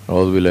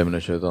أعوذ بالله من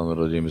الشيطان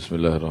الرجيم بسم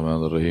الله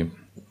الرحمن الرحيم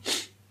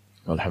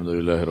الحمد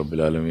لله رب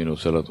العالمين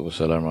والصلاة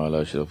والسلام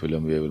على أشرف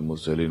الأنبياء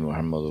والمرسلين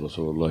محمد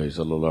رسول الله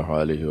صلى الله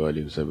عليه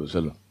وآله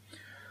وسلم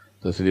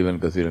تسليما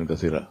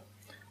كثيرا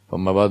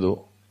فما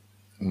بعد.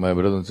 My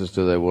brothers and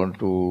sisters, I want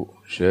to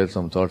share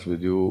some thoughts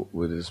with you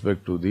with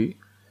respect to the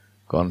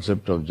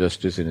concept of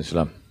justice in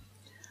Islam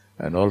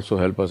and also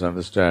help us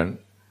understand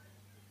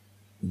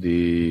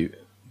the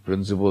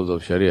principles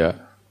of Sharia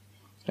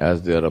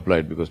as they are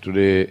applied, because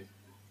today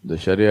the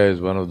Sharia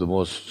is one of the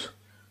most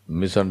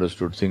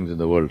misunderstood things in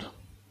the world,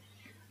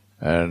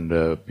 and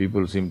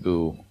people seem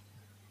to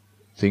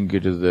think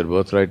it is their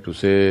birthright to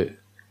say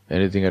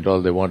anything at all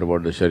they want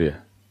about the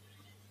Sharia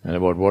and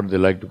about what they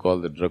like to call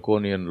the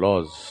draconian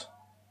laws,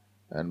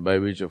 and by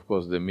which of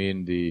course they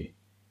mean the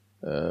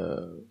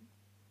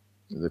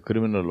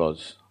criminal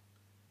laws,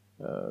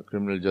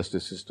 criminal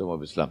justice system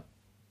of Islam,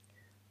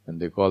 and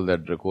they call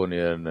that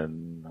draconian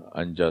and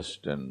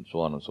unjust and so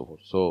on and so forth.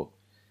 So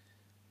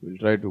we'll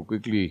try to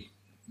quickly,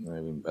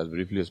 as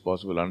briefly as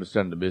possible,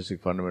 understand the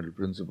basic fundamental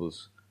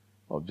principles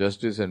of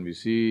justice, and we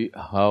see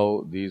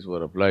how these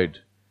were applied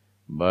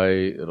by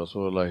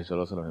Rasulullah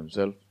ﷺ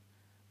himself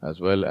as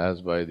well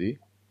as by the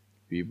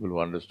people who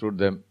understood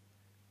them,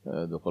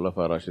 the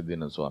Khulafa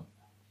Rashidin and so on.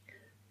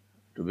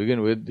 To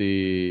begin with,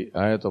 the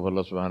ayat of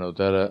Allah subhanahu wa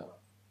ta'ala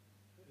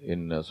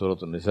in Surah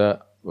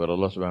An-Nisa, where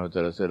Allah subhanahu wa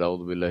ta'ala said,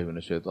 أعوذ بالله من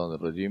الشيطان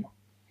الرجيم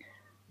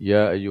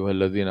يا أيها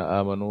الذين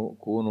آمنوا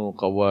كونوا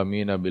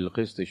قوامين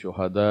بالقسط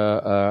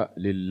شهداء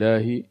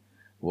لله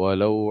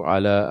ولو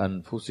على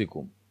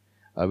أنفسكم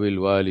أو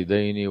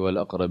الوالدين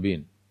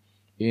والأقربين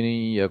إن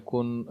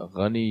يكن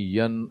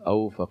غنيا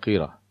أو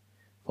فقيرا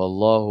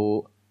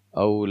فالله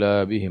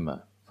أولى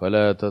بهما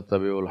فلا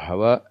تتبعوا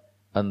الهوى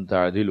أن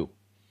تعدلوا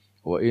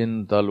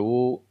وإن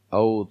تلووا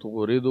أو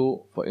تغرضوا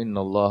فإن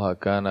الله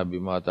كان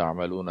بما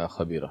تعملون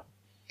خبيرا.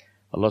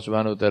 Allah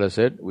subhanahu wa ta'ala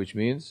said, which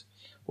means,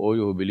 O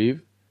you who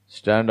believe,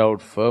 stand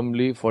out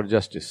firmly for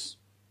justice.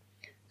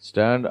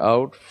 Stand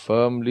out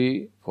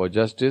firmly for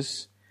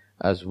justice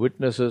as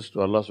witnesses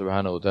to Allah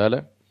subhanahu wa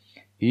ta'ala,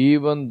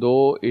 even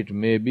though it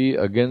may be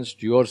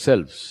against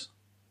yourselves.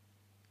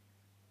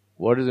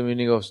 What is the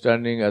meaning of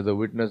standing as a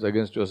witness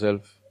against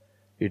yourself?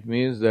 It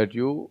means that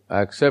you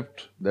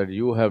accept that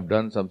you have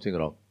done something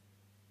wrong.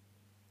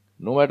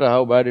 No matter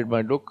how bad it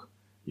might look,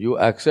 you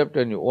accept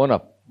and you own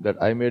up that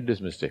I made this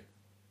mistake.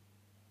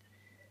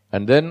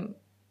 And then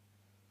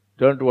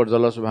turn towards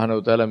Allah subhanahu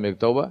wa ta'ala, make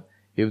tawbah.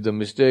 If the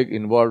mistake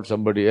involved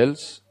somebody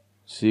else,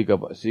 seek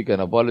an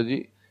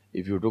apology.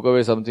 If you took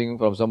away something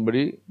from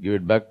somebody, give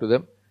it back to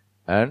them,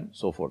 and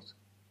so forth.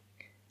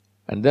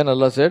 And then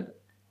Allah said,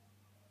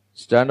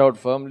 stand out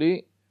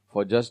firmly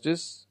for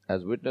justice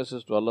as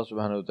witnesses to Allah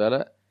subhanahu wa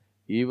ta'ala,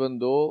 even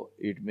though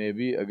it may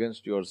be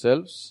against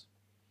yourselves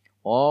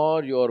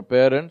or your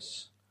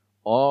parents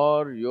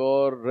or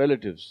your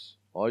relatives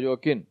or your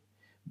kin,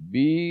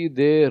 be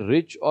they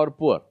rich or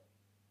poor.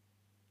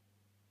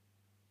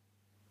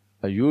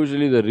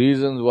 Usually the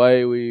reasons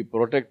why we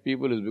protect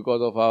people is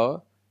because of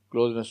our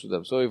closeness to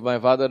them. So if my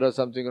father does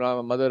something wrong,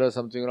 my mother does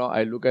something wrong,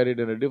 I look at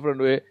it in a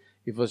different way.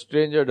 If a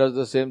stranger does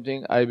the same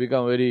thing, I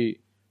become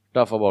very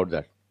tough about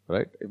that.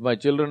 Right? If my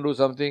children do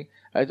something,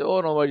 I say, oh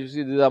no, but you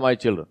see, these are my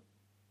children.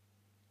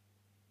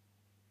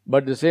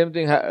 But the same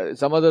thing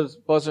some other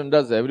person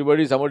does.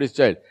 Everybody is somebody's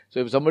child.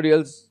 So if somebody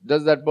else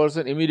does that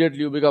person, immediately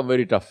you become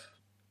very tough.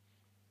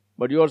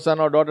 But your son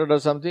or daughter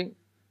does something,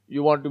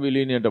 you want to be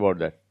lenient about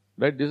that.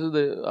 Right? This is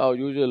our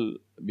usual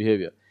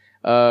behavior.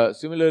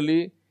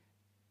 Similarly,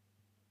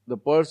 the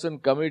person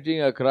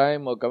committing a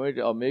crime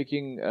or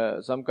making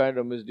some kind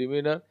of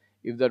misdemeanor,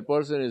 if that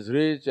person is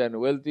rich and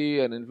wealthy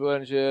and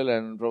influential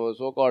and from a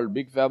so-called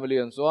big family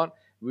and so on,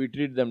 we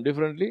treat them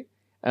differently.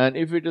 And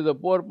if it is a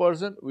poor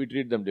person, we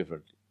treat them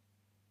differently.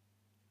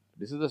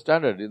 This is the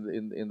standard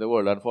in the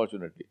world,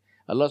 unfortunately.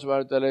 Allah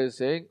subhanahu wa ta'ala is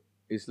saying,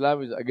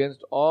 Islam is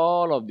against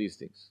all of these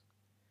things.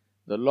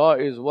 The law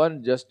is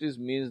one, justice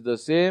means the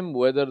same,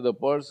 whether the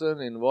person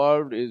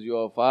involved is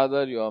your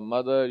father, your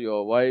mother,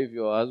 your wife,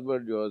 your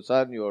husband, your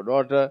son, your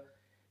daughter,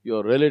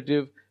 your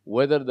relative,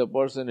 whether the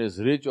person is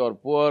rich or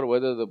poor,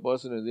 whether the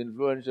person is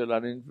influential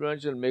or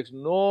uninfluential, makes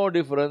no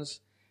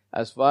difference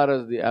as far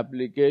as the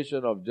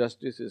application of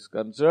justice is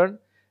concerned.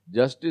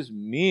 Justice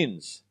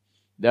means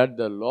that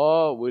the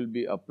law will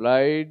be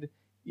applied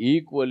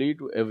equally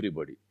to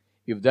everybody.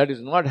 If that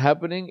is not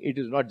happening, it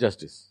is not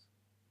justice.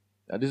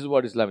 Now, this is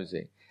what Islam is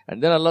saying.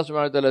 And then Allah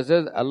subhanahu wa ta'ala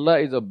says, Allah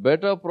is a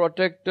better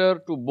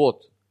protector to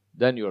both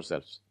than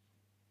yourselves.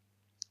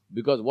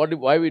 Because why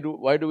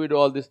do we do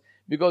all this?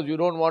 Because you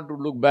don't want to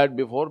look bad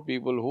before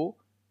people who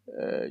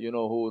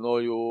know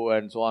you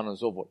and so on and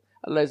so forth.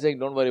 Allah is saying,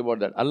 don't worry about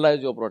that. Allah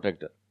is your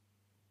protector.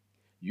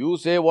 You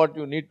say what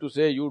you need to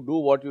say, you do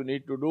what you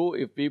need to do.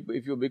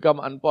 If you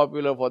become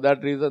unpopular for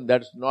that reason,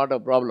 that's not a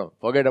problem.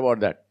 Forget about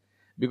that.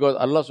 Because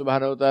Allah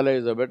subhanahu wa ta'ala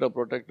is a better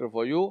protector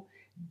for you.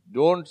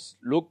 Don't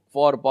look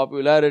for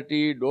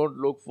popularity. Don't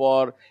look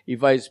for,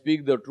 if I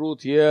speak the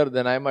truth here,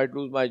 then I might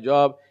lose my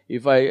job.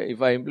 If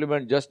I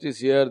implement justice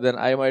here, then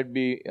I might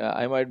be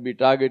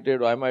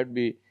targeted, or I might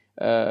be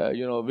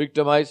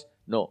victimized.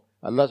 No.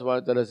 Allah subhanahu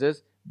wa ta'ala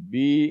says,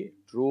 be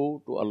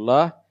true to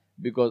Allah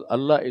because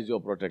Allah is your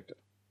protector.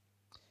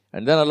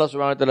 And then Allah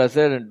subhanahu wa ta'ala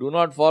said, and do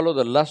not follow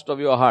the lust of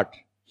your heart,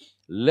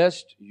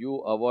 lest you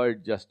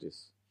avoid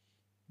justice.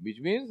 Which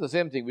means the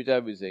same thing which I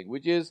have been saying,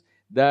 which is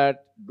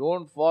that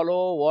don't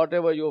follow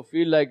whatever you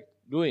feel like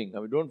doing. I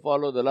mean, don't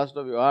follow the lust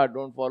of your heart,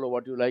 don't follow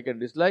what you like and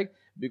dislike,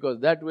 because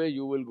that way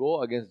you will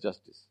go against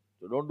justice.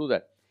 So don't do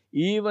that.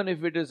 Even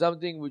if it is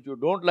something which you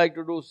don't like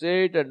to do,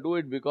 say it and do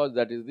it because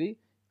that is the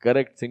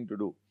correct thing to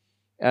do.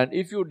 And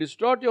if you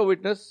distort your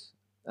witness,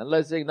 Allah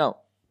is saying now,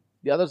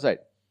 the other side,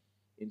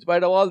 in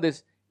spite of all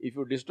this, if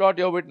you distort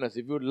your witness,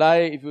 if you lie,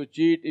 if you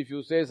cheat, if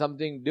you say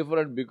something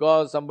different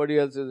because somebody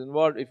else is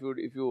involved, if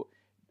you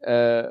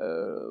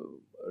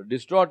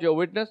distort your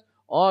witness,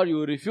 or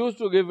you refuse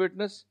to give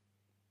witness,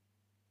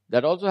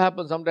 that also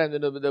happens sometimes.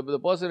 The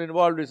person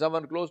involved is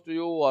someone close to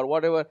you or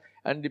whatever,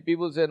 and the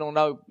people say, no,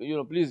 now,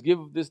 please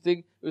give this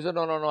thing. You say,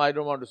 no, I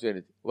don't want to say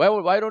anything.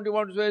 Why don't you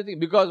want to say anything?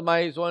 Because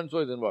my so-and-so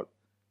is involved.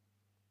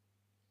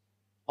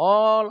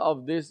 All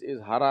of this is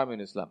haram in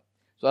Islam.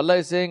 So Allah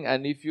is saying,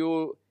 and if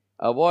you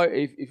avoid,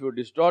 if you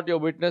distort your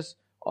witness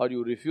or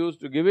you refuse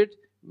to give it,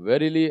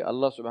 verily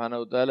Allah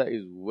subhanahu wa ta'ala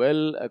is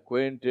well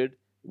acquainted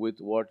with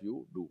what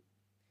you do.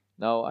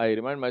 Now I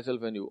remind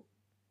myself and you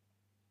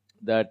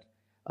that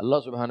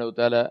Allah subhanahu wa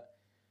ta'ala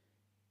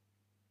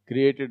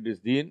created this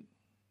deen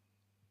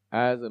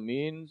as a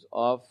means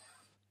of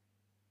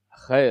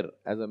khair,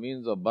 as a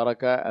means of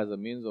barakah, as a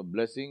means of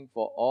blessing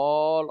for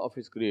all of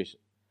His creation.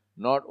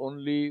 Not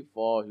only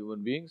for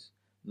human beings,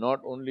 not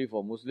only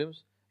for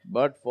Muslims,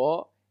 but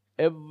for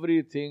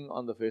everything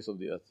on the face of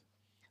the earth.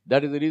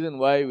 That is the reason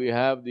why we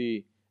have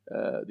the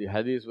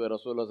hadith where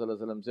Rasulullah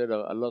sallallahu alaihi wasallam said,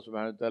 Allah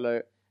subhanahu wa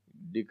ta'ala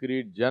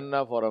decreed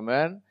Jannah for a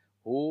man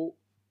who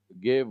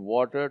gave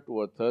water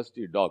to a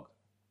thirsty dog.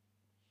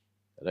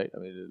 Right? I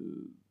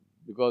mean,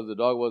 because the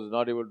dog was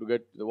not able to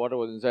get, the water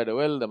was inside a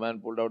well, the man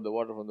pulled out the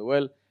water from the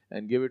well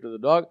and gave it to the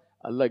dog.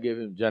 Allah gave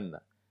him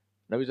Jannah.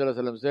 Nabi sallallahu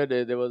alaihi wasallam said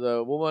there was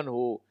a woman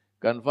who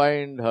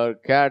confined her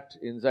cat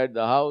inside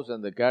the house,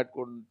 and the cat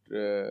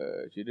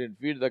she didn't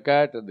feed the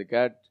cat, and the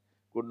cat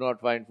could not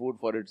find food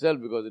for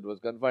itself because it was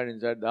confined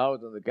inside the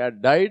house, and the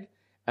cat died.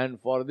 And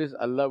for this,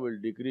 Allah will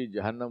decree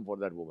Jahannam for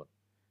that woman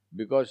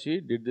because she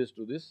did this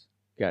to this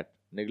cat,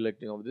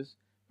 neglecting of this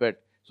pet.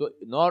 So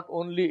not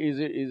only is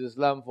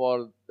Islam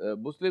for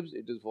Muslims,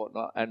 it is for,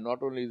 and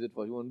not only is it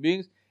for human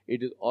beings,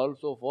 it is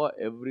also for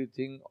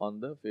everything on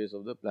the face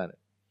of the planet.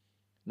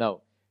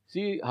 Now,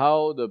 see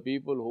how the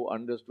people who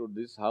understood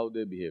this, how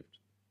they behaved.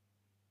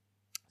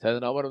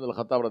 Sayyidina Umar ibn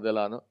al-Khattab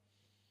radhiyallahu anhu,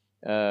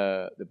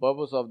 the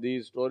purpose of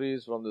these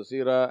stories from the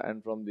Seerah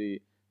and from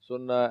the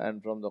Sunnah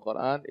and from the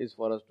Quran is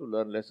for us to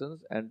learn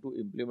lessons and to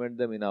implement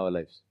them in our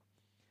lives.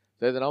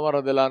 Sayyidina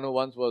Umar radhiyallahu anhu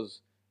once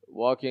was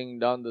walking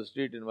down the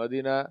street in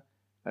Medina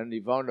and he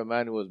found a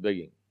man who was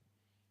begging.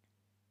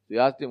 He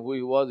asked him who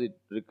he was. He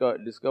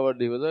discovered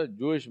he was a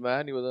Jewish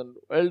man. He was an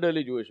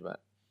elderly Jewish man.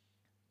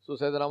 So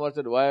Sayyidina Umar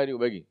said, why are you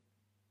begging?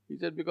 He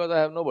said, because I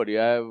have nobody.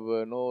 I have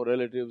no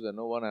relatives and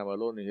no one. I am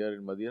alone here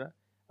in Medina.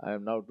 I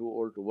am now too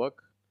old to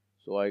work,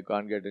 so I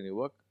can't get any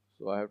work,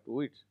 so I have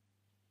to eat.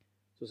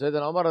 So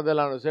Sayyidina Umar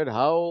radhiyallahu anhu said,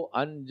 how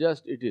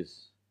unjust it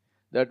is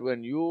that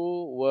when you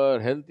were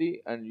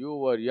healthy and you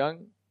were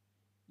young,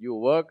 you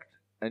worked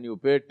and you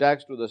paid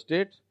tax to the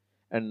state,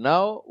 and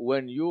now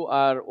when you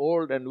are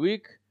old and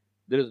weak,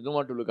 there is no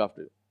one to look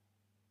after you.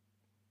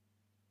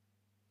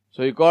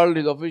 So he called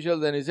his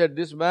officials and he said,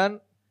 this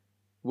man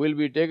will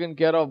be taken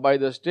care of by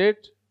the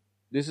state.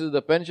 This is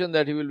the pension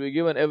that he will be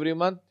given every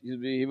month.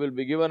 He will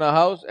be given a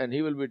house and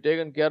he will be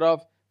taken care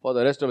of for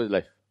the rest of his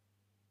life.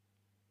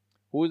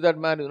 Who is that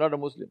man? He is not a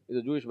Muslim. He is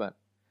a Jewish man.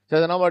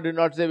 Sayyidina Umar did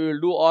not say, we will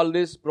do all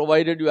this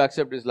provided you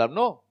accept Islam.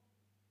 No.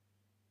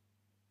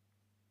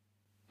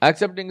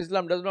 Accepting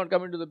Islam does not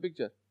come into the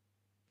picture.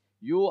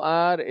 You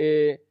are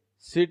a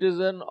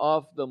citizen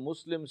of the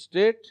Muslim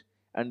state,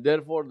 and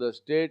therefore the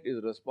state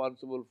is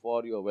responsible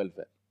for your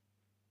welfare.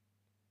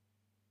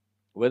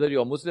 Whether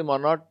you are Muslim or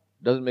not,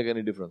 doesn't make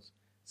any difference.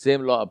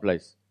 Same law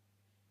applies.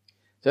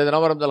 Sayyidina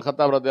Umar ibn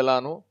al-Khattab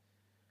radhiyallahu anhu,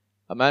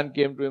 a man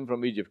came to him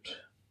from Egypt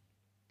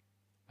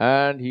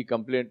and he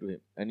complained to him.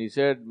 And he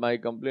said, my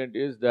complaint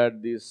is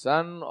that the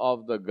son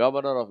of the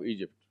governor of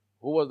Egypt.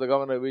 Who was the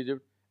governor of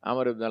Egypt?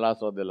 Amr ibn al-As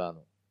radhiyallahu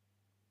anhu.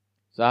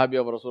 Sahabi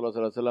of Rasulullah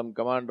sallallahu alaihi wasallam,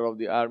 commander of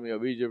the army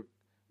of Egypt,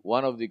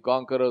 one of the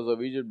conquerors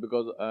of Egypt,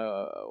 because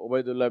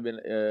Ubaydullah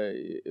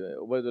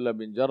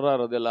bin Jarrah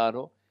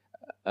radhiyallahu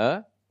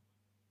anhu,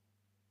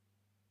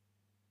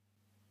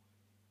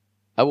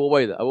 Abu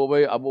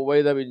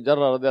Ubaidah bin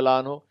Jarrah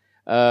radhiyallahu anhu,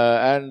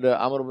 and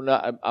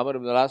Amr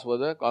ibn al-As was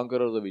the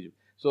conquerors of Egypt.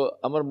 So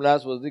Amr ibn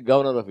al-As was the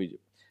governor of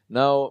Egypt.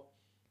 Now,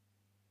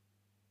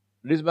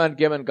 this man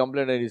came and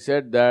complained and he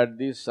said that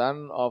the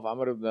son of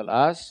Amr ibn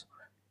al-As,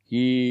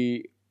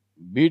 he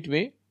beat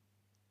me,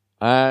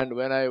 and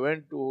when I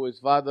went to his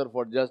father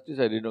for justice,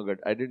 I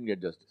didn't get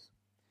justice.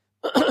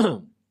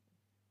 So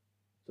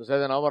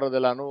Sayyidina Umar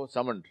radhiyallahu anhu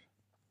summoned.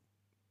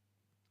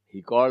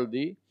 He called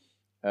the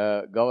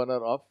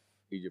governor of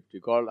Egypt. He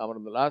called Amr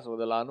ibn al-As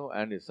radiallahu anhu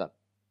and his son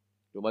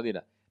to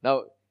Medina.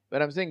 Now,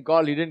 when I'm saying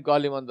call, he didn't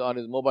call him on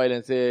his mobile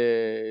and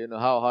say,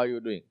 how are you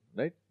doing,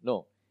 right?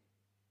 No.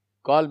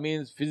 Call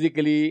means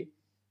physically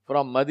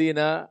from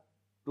Medina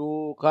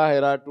to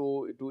Qahira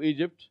to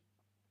Egypt.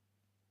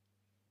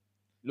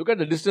 Look at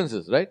the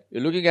distances, right?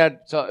 You're looking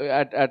at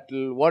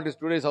what is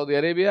today Saudi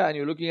Arabia, and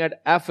you're looking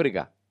at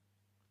Africa.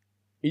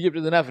 Egypt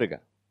is in Africa.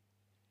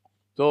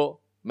 So,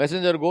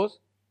 messenger goes,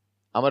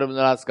 Amr ibn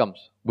al-As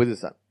comes with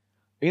his son.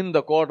 In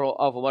the court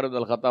of Umar ibn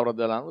al-Khattab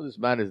radiallahu anhu, this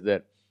man is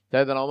there.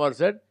 Sayyidina Umar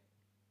said,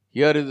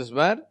 here is this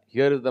man,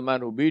 here is the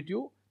man who beat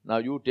you, now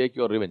you take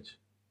your revenge.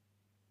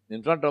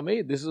 In front of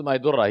me, this is my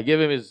durra. He gave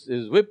him his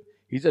whip,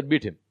 he said,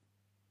 beat him.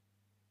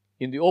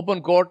 In the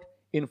open court,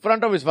 in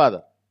front of his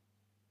father.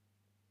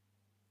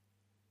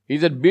 He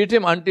said, beat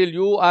him until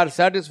you are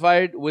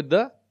satisfied with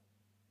the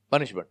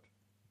punishment.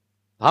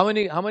 How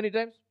many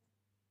times?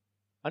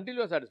 Until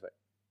you are satisfied.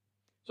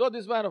 So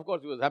this man, of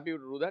course, he was happy to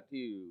do that.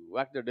 He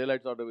whacked the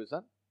daylights out of his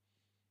son.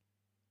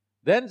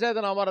 Then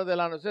Sayyidina Umar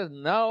radiallahu anhu says,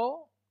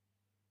 now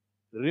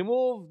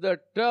remove the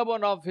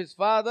turban of his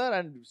father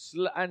and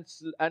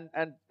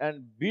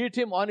beat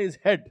him on his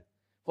head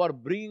for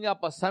bringing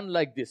up a son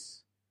like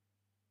this,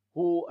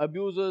 who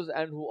abuses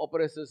and who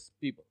oppresses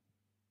people.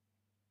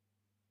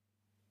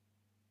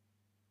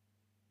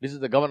 This is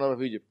the governor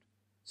of Egypt,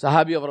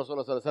 Sahabi of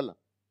Rasulullah sallallahu alaihi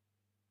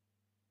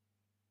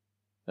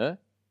wasallam.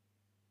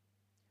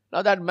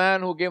 Now that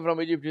man who came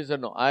from Egypt, he said,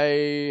 no,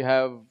 I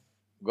have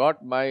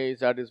got my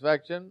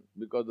satisfaction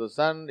because the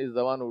son is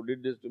the one who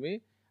did this to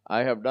me.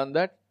 I have done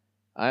that.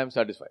 I am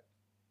satisfied.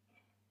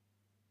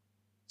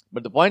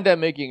 But the point I am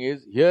making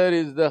is, here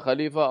is the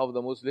Khalifa of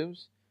the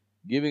Muslims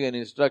giving an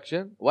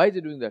instruction. Why is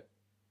he doing that?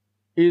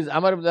 Is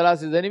Amr ibn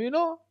al-As his enemy?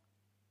 No.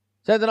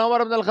 Sayyidina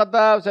Umar ibn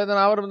al-Khattab,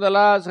 Sayyidina Amr ibn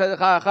al-As,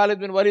 Khalid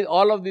bin Walid,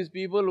 all of these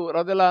people,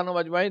 radiallahu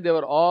anhum ajma'in, they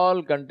were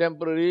all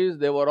contemporaries.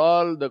 They were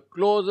all the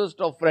closest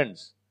of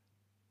friends.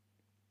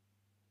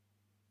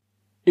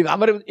 If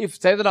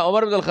Sayyidina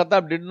Umar ibn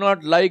al-Khattab did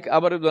not like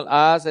Amr ibn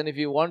al-As, and if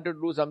he wanted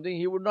to do something,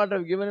 he would not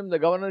have given him the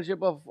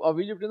governorship of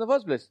Egypt in the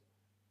first place.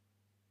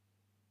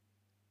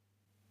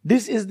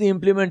 This is the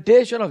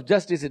implementation of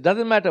justice. It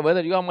doesn't matter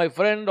whether you are my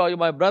friend or you are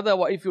my brother.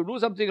 If you do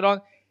something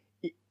wrong,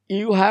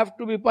 you have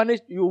to be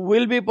punished. You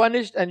will be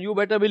punished, and you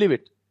better believe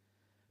it.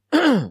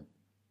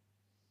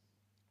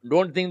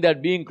 Don't think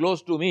that being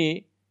close to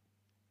me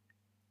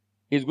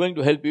is going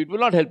to help you. It will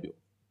not help you.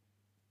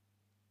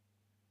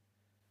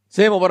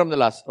 Same Umar ibn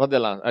al-As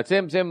radiallahu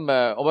anhu. Same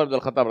Umar ibn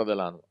al-Khattab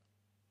radiallahu anhu.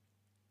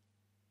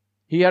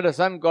 He had a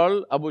son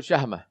called Abu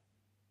Shahma,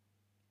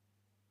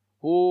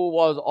 who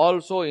was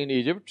also in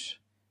Egypt,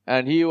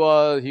 and he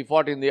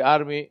fought in the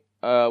army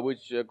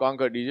which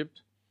conquered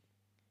Egypt.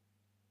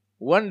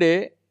 One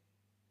day,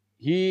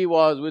 he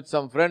was with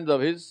some friends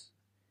of his,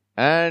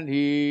 and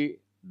he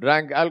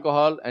drank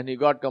alcohol, and he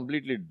got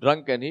completely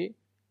drunk, and he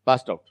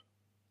passed out.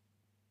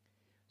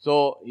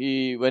 So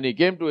when he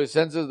came to his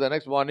senses the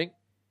next morning,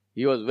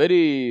 he was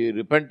very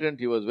repentant.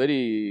 He was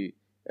very,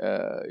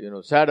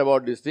 sad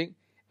about this thing.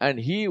 And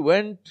he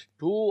went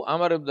to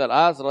Amr ibn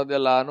al-As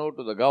radiallahu anhu,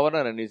 to the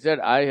governor, and he said,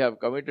 I have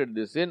committed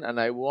this sin and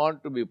I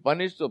want to be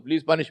punished, so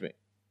please punish me.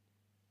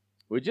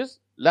 Which is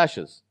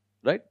lashes,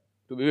 right?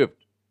 To be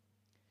whipped.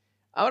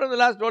 Amr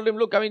ibn al-As told him,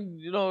 look,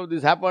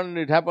 this happened,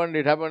 it happened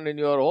in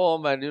your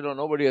home, and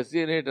nobody has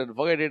seen it, and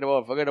forget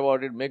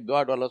about it, make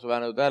dua to Allah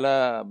subhanahu wa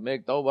ta'ala,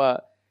 make tawbah,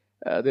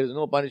 there is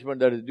no punishment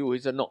that is due. He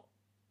said, no.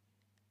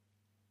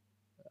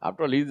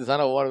 After all, he is the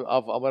son of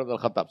Umar ibn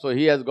al-Khattab. So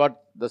he has got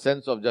the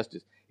sense of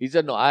justice. He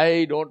said, no,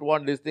 I don't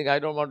want this thing. I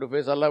don't want to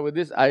face Allah with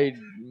this. I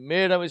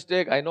made a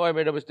mistake. I know I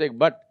made a mistake.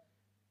 But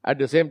at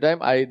the same time,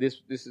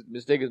 this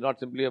mistake is not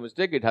simply a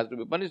mistake. It has to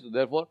be punished. So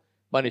therefore,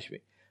 punish me.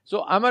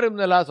 So Amr ibn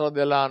al-As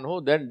radiallahu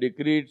anhu then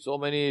decreed so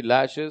many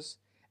lashes.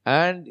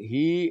 And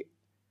he,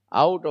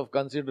 out of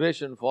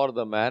consideration for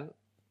the man,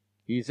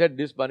 he said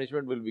this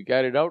punishment will be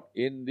carried out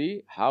in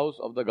the house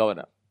of the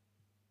governor.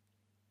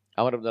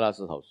 Amr ibn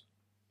al-As's house.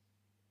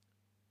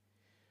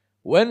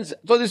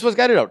 So this was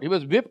carried out. He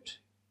was whipped.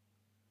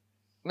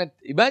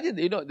 Imagine,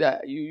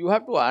 you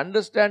have to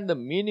understand the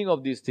meaning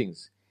of these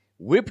things.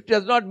 Whipped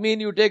does not mean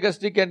you take a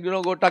stick and,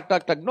 go tuck,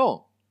 tuck, tuck.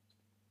 No.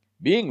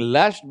 Being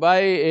lashed by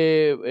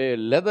a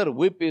leather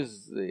whip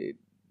it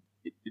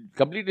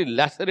completely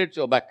lacerates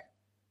your back.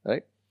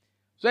 Right?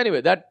 So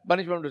anyway, that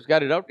punishment was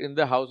carried out in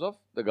the house of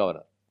the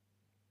governor.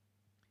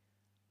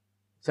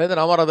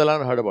 Sayyidina Umar radiallahu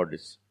anhu heard about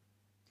this.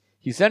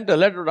 He sent a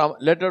letter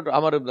to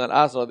Amr ibn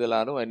al-As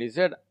radiallahu anhu, and he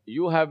said,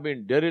 you have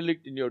been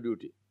derelict in your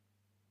duty.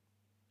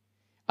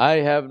 I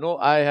have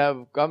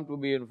come to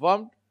be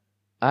informed.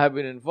 I have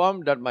been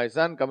informed that my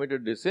son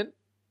committed this sin.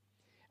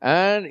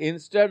 And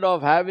instead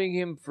of having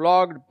him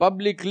flogged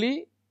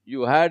publicly,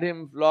 you had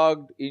him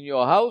flogged in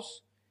your house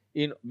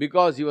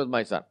because he was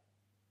my son.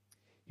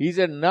 He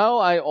said, now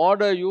I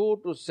order you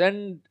to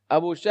send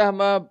Abu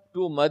Shahma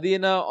to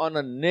Medina on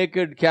a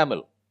naked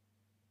camel.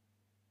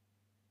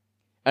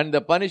 And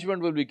the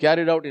punishment will be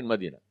carried out in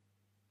Medina.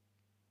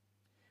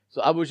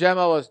 So Abu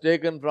Shahma was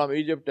taken from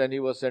Egypt and he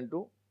was sent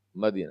to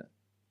Medina.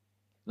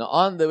 Now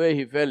on the way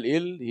he fell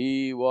ill.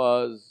 He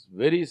was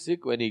very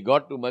sick when he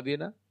got to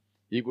Medina.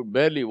 He could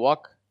barely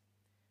walk.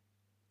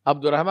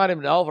 Abdurrahman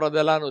ibn Auf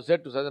radiallahu anhu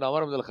said to Sayyidina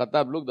Umar ibn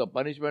al-Khattab, look, the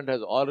punishment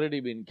has already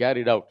been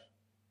carried out.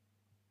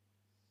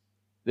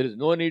 There is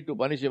no need to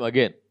punish him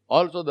again.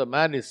 Also the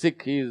man is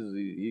sick.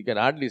 He can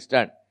hardly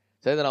stand.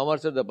 Sayyidina Umar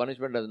said, the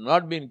punishment has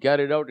not been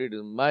carried out. It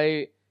is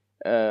my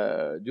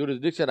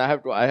jurisdiction.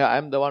 I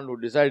am the one who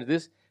decides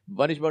this.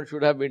 Punishment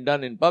should have been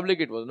done in public.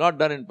 It was not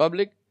done in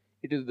public.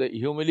 It is the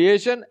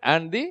humiliation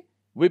and the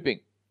whipping.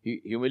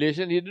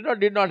 Humiliation he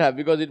did not have,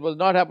 because it was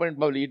not happened in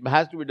public. It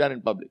has to be done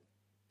in public.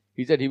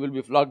 He said he will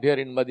be flogged here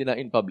in Medina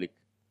in public.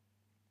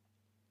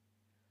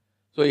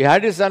 So he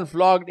had his son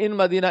flogged in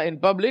Medina in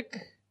public,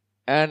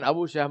 and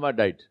Abu Shahma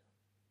died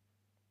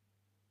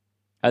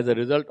as a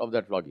result of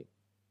that flogging.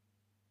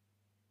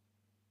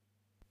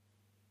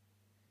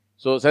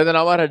 So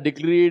Sayyidina Umar had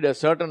decreed a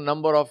certain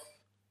number of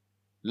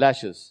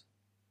lashes.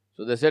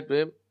 So they said to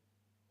him,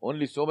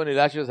 only so many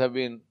lashes have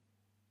been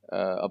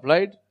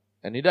applied,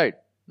 and he died.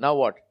 Now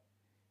what?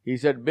 He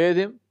said, bathe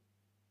him,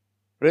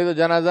 pray the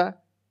janazah,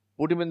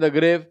 put him in the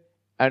grave,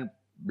 and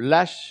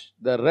lash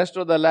the rest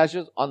of the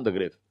lashes on the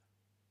grave.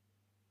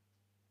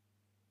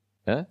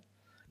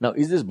 Now,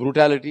 is this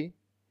brutality?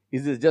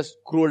 Is this just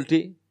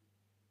cruelty?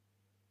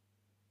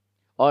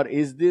 Or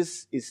is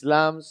this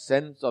Islam's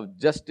sense of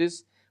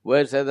justice,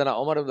 where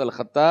Sayyidina Umar ibn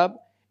al-Khattab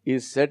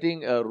is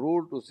setting a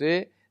rule to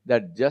say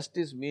that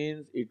justice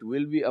means it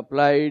will be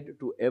applied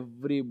to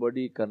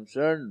everybody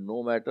concerned,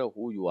 no matter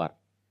who you are.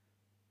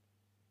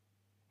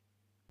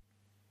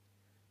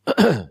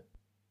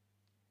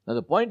 Now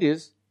the point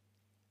is,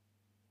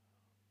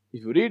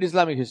 if you read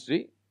Islamic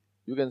history,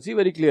 you can see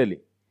very clearly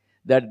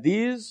that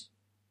these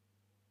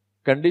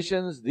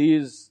conditions,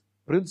 these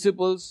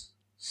principles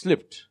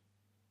slipped.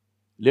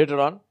 Later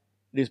on,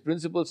 these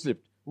principles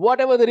slipped.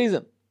 Whatever the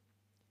reason.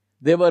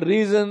 There were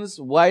reasons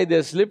why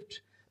they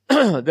slipped.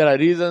 There are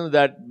reasons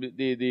that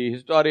the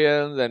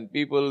historians and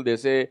people, they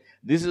say,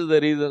 this is the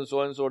reason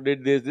so-and-so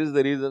did this is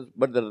the reason.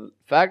 But the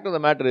fact of the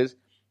matter is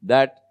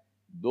that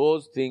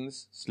those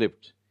things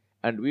slipped.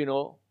 And we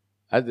know,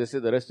 as they say,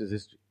 the rest is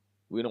history.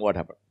 We know what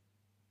happened.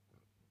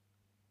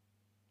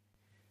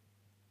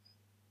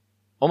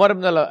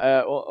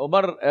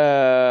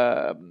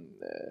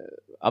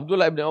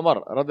 Abdullah ibn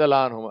Umar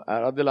radiallahu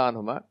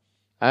anhuma,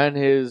 and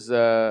his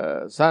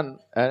son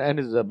and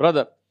his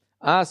brother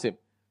Asim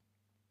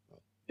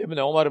ibn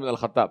Umar ibn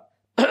al-Khattab,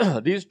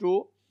 these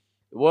two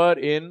were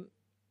in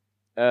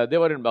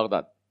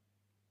Baghdad.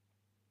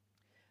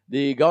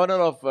 The governor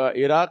of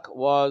Iraq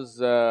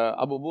was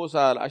Abu Musa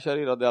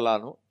al-Ashari radiallahu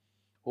anhu,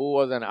 who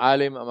was an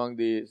alim among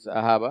the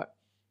Sahaba.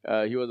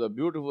 He was a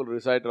beautiful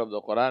reciter of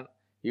the Quran.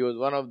 He was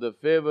one of the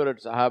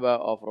favorite Sahaba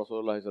of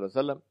Rasulullah sallallahu alaihi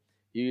wasallam.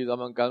 He is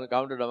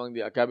counted among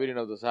the Akabirin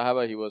of the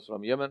Sahaba. He was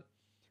from Yemen.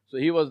 So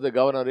he was the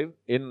governor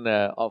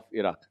of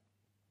Iraq.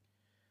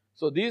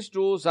 So these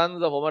two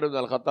sons of Umar ibn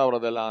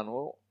al-Khattab radiallahu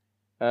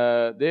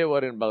anhu, they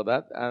were in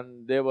Baghdad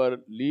and they were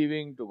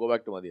leaving to go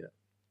back to Medina.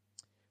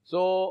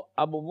 So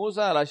Abu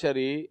Musa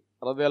al-Ashari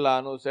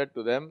radiallahu anhu said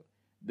to them,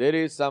 there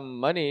is some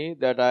money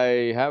that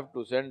I have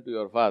to send to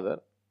your father,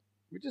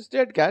 which is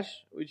state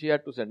cash, which he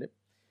had to send him.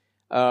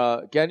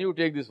 Can you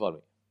take this for me?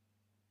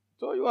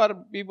 So you are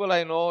people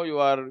I know, you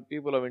are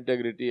people of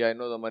integrity, I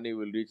know the money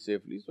will reach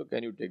safely, so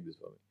can you take this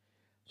for me?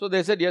 So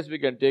they said, yes, we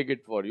can take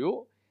it for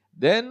you.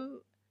 Then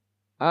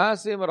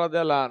Asim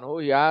radiallahu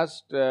anhu, he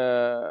asked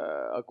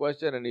a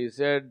question and he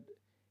said,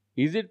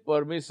 is it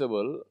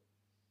permissible?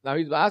 Now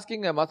he's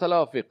asking a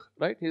masala of fiqh,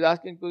 right? He's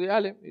asking to the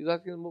alim, he's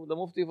asking the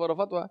mufti for a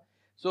fatwa.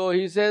 So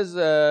he says,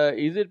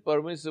 is it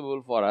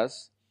permissible for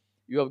us,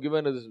 you have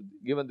given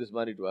this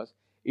money to us,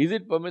 is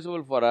it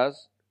permissible for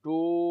us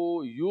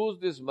to use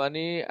this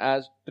money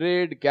as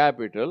trade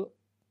capital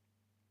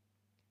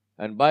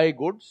and buy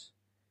goods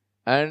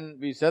and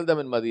we sell them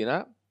in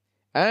Medina,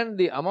 and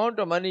the amount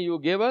of money you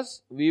gave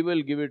us, we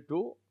will give it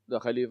to the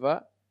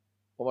Khalifa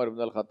Umar ibn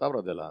al-Khattab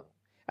radiallahu anhu.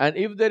 And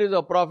if there is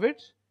a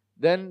profit,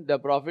 then the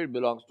profit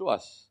belongs to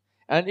us.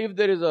 And if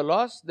there is a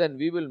loss, then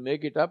we will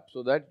make it up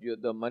so that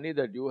the money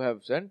that you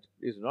have sent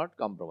is not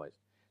compromised.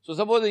 So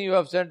supposing you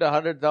have sent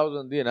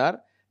 100,000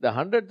 dinar, the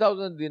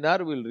 100,000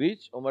 dinar will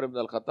reach Umar ibn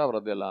al-Khattab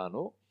radiallahu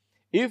anhu.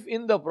 If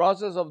in the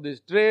process of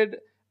this trade,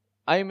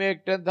 I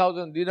make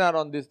 10,000 dinar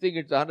on this thing,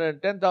 it's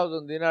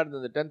 110,000 dinar,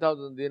 then the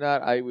 10,000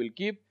 dinar I will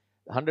keep,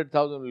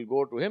 100,000 will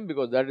go to him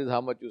because that is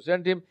how much you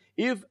sent him.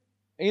 If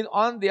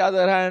on the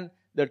other hand,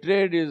 the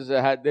trade is,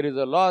 there is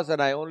a loss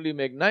and I only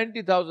make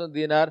 90,000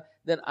 dinar,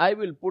 then I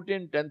will put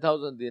in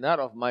 10,000 dinar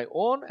of my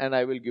own and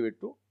I will give it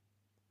to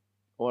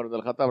Umar ibn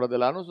al-Khattab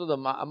radiallahu anhu. So the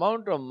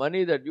amount of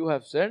money that you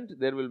have sent,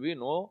 there will be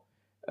no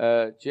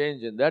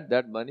change in that.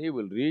 That money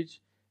will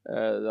reach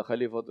the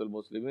Khalifatul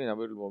Muslimin,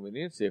 Amirul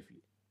Mu'mineen safely.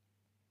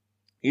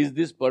 Is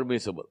this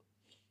permissible?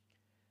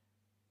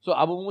 So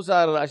Abu Musa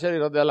al-Ashari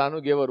radiallahu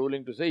anhu gave a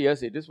ruling to say,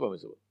 yes, it is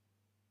permissible.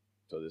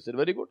 So they said,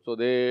 very good. So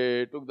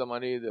they took the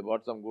money, they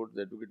bought some goods,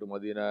 they took it to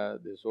Medina,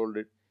 they sold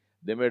it,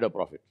 they made a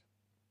profit.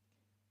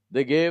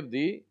 They gave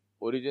the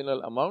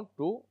original amount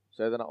to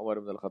Sayyidina Umar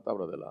ibn al-Khattab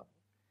radiallahu anhu.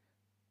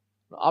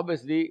 Now,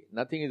 obviously,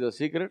 nothing is a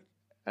secret,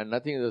 and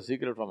nothing is a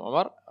secret from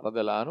Umar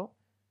radiallahu anhu.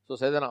 So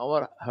Sayyidina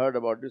Umar heard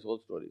about this whole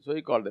story. So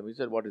he called them. He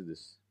said, "What is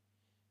this?"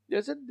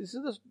 They said,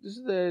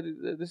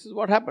 "This is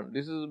what happened.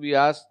 We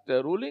asked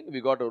a ruling, we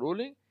got a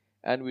ruling,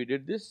 and we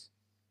did this."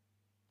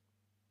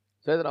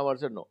 Sayyidina Umar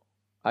said, "No,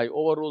 I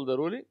overruled the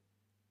ruling,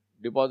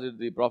 deposit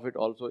the profit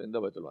also in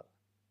the Baitul Mal."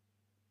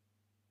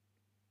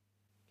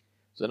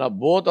 So now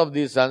both of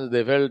these sons,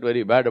 they felt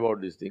very bad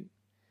about this thing.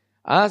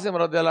 Asim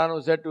radiallahu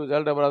anhu said to his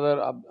elder brother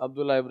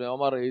Abdullah ibn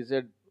Umar, he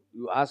said,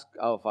 "You ask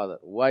our father,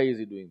 why is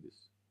he doing this?"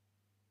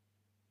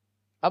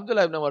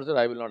 Abdullah ibn Umar said,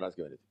 "I will not ask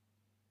you anything.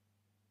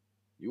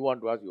 You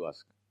want to ask, you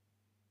ask."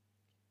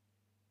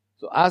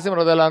 So Asim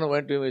radiallahu anhu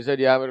went to him, he said,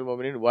 "Ya Amir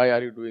al-Mu'minin, why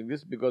are you doing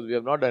this? Because we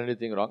have not done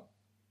anything wrong.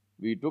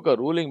 We took a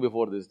ruling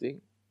before this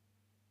thing."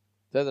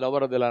 Says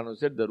Umar radiallahu anhu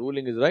said, "The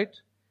ruling is right,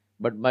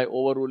 but my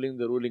overruling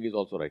the ruling is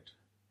also right.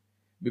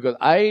 Because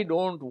I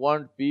don't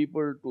want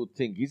people to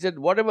think." He said,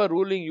 "Whatever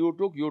ruling you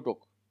took, you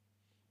took.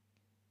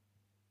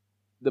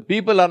 The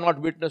people are not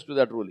witness to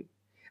that ruling.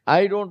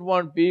 I don't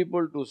want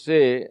people to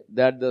say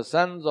that the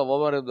sons of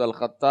Umar ibn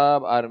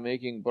al-Khattab are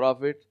making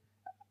profit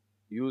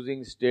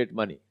using state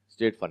money,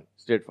 state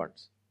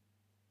funds.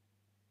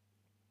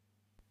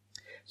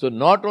 So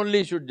not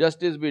only should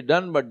justice be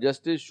done, but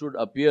justice should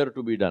appear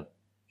to be done,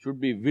 should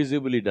be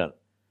visibly done."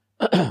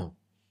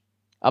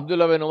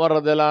 Abdullah bin Umar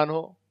radiallahu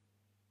anhu,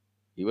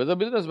 he was a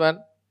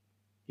businessman,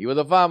 he was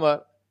a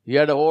farmer, he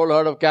had a whole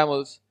herd of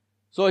camels.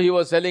 So he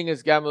was selling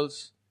his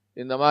camels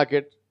in the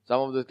market.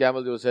 Some of the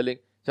camels he was selling.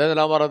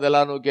 Sayyidina Umar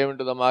radiallahu anhu came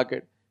into the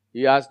market.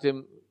 He asked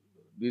him,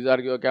 "These are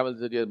your camels?"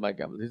 He said, "Yes, my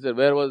camels." He said,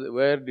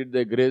 "Where did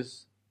they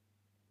graze?"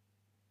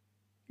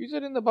 He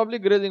said, "In the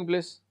public grazing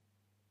place."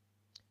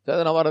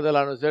 Sayyidina Umar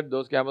radiallahu anhu said,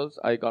 "Those camels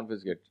I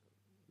confiscate.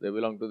 They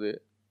belong to the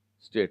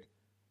state."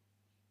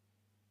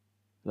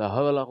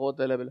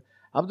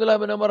 Abdullah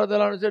ibn Umar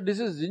radiallahu anhu said, "This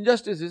is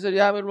injustice." He said,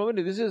 "Ya Amir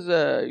al-Mu'minin, this is,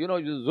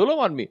 zulm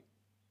on me.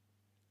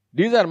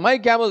 These are my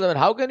camels. I mean,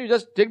 how can you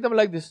just take them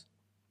like this?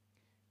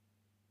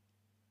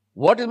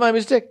 What is my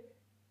mistake?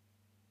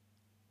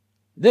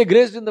 They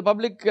grazed in the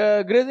public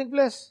grazing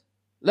place,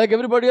 like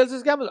everybody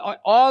else's camels.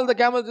 All the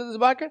camels in this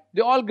market,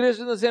 they all grazed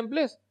in the same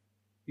place.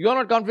 You are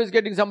not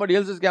confiscating somebody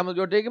else's camels,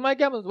 you are taking my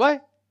camels.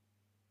 Why?"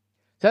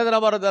 Sayyidina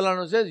Umar radiallahu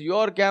anhu says,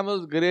 "Your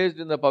camels grazed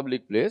in the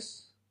public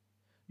place.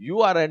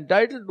 You are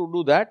entitled to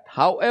do that.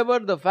 However,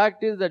 the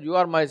fact is that you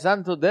are my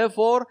son, so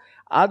therefore,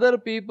 other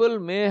people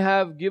may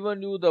have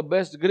given you the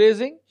best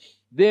grazing.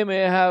 They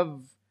may have,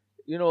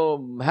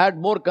 had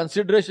more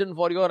consideration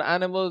for your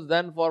animals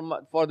than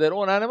for their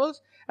own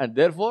animals, and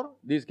therefore,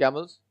 these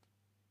camels,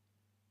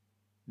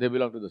 they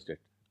belong to the state."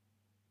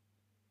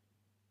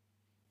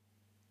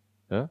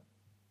 Huh?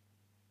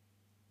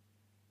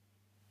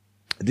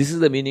 This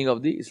is the meaning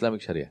of the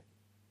Islamic Sharia.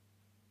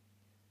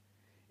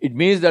 It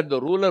means that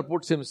the ruler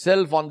puts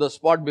himself on the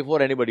spot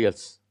before anybody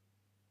else.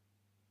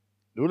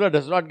 The ruler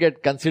does not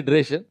get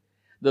consideration.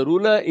 The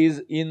ruler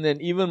is in an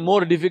even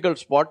more difficult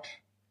spot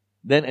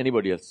than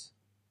anybody else.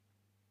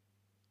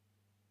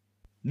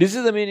 This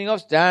is the meaning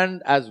of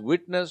stand as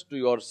witness to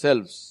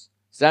yourselves.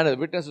 Stand as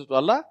witnesses to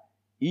Allah,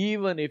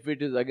 even if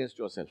it is against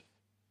yourself.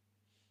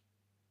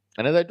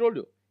 And as I told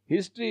you,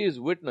 history is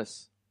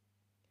witness.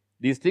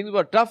 These things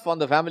were tough on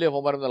the family of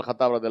Umar ibn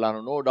al-Khattab radiallahu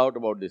anhu, no doubt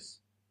about this.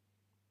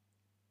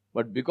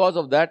 But because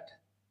of that,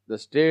 the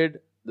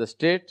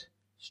state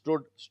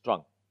stood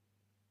strong.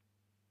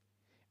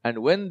 And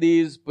when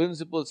these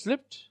principles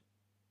slipped,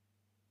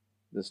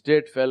 the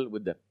state fell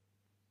with them.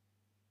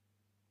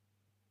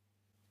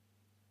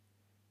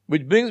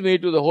 Which brings me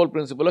to the whole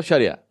principle of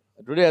Sharia.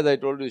 Today, as I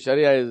told you,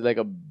 Sharia is like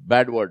a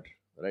bad word,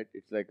 right?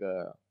 It's like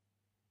a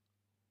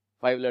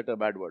 5-letter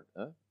bad word.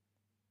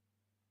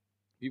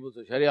 People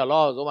say Sharia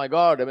laws, oh my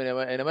God, I mean,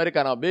 in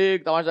America now,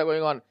 big tamasha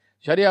going on.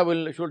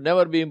 Sharia should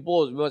never be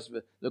imposed.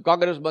 The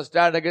Congress must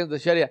stand against the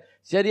Sharia.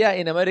 Sharia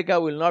in America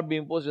will not be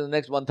imposed in the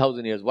next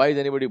 1,000 years. Why is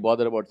anybody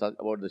bothered about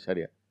the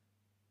Sharia?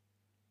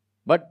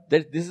 But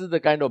this is the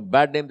kind of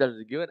bad name that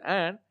is given.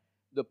 And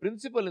the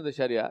principle in the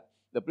Sharia,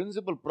 the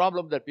principal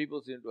problem that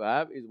people seem to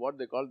have is what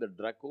they call the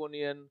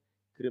draconian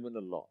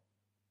criminal law.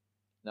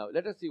 Now,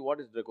 let us see what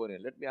is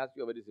draconian. Let me ask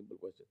you a very simple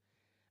question.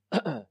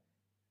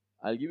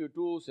 I'll give you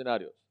 2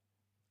 scenarios.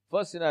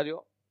 First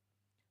scenario,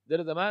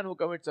 there is a man who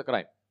commits a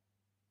crime.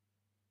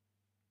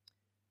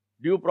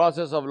 Due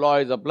process of law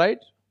is applied.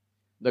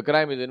 The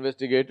crime is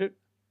investigated.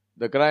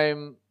 There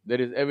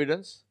is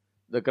evidence.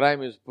 The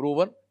crime is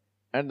proven.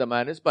 And the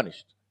man is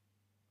punished.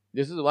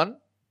 This is one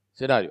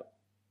scenario.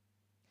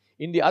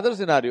 In the other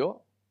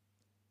scenario,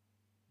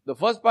 the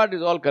first part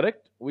is all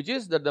correct, which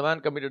is that the man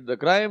committed the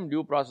crime,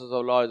 due process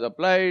of law is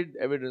applied,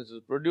 evidence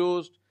is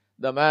produced,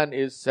 the man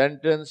is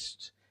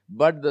sentenced,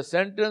 but the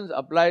sentence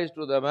applies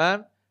to the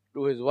man,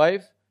 to his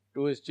wife,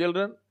 to his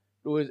children,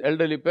 to his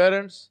elderly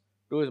parents,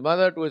 to his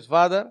mother, to his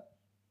father,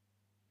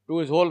 to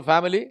his whole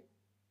family.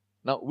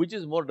 Now, which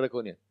is more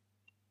draconian?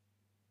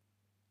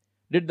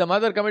 Did the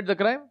mother commit the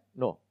crime?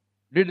 No.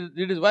 Did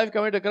his wife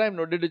commit a crime?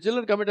 No. Did the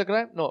children commit a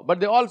crime? No. But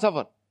they all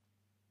suffer.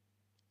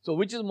 So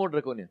which is more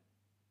draconian?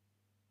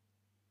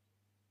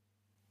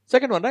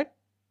 Second one, right?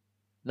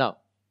 Now,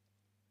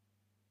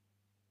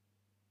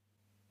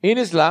 in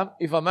Islam,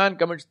 if a man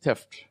commits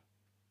theft,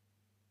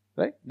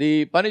 right,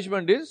 the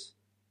punishment is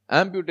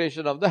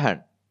amputation of the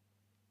hand.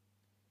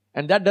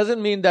 And that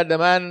doesn't mean that the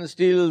man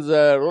steals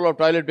a roll of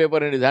toilet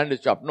paper and his hand is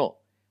chopped. No.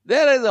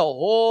 There is a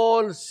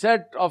whole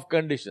set of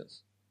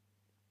conditions.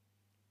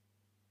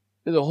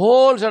 There's a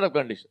whole set of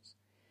conditions.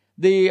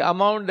 The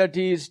amount that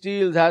he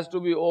steals has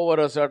to be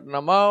over a certain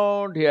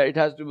amount. It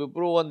has to be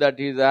proven that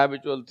he is a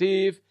habitual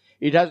thief.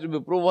 It has to be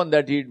proven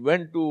that he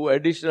went to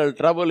additional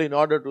trouble in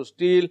order to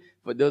steal.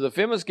 There was a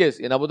famous case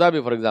in Abu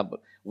Dhabi, for example,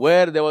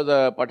 where there was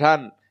a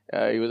Pathan,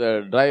 he was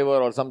a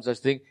driver or some such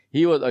thing.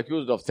 He was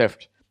accused of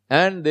theft.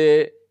 And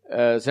they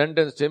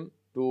sentenced him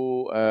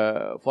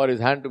to for his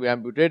hand to be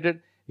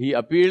amputated. He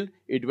appealed.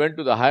 It went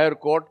to the higher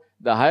court.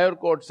 The higher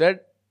court said,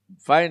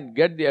 fine,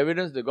 get the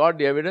evidence. They got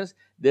the evidence.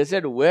 They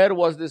said, where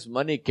was this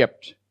money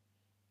kept?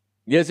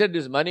 They said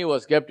this money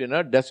was kept in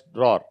a desk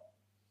drawer.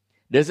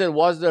 They said,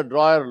 was the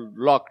drawer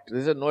locked?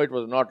 They said, no, it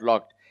was not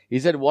locked. He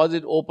said, was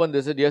it open?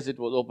 They said, yes, it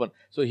was open.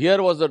 So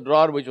here was the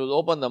drawer which was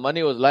open. The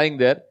money was lying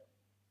there.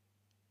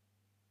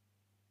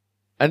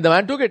 And the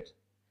man took it.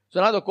 So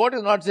now the court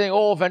is not saying,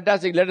 oh,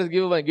 fantastic, let us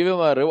give him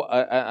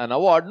an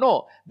award.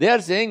 No, they are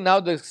saying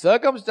now the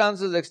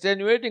circumstances,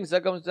 extenuating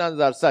circumstances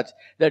are such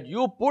that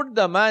you put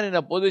the man in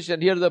a position,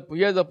 he is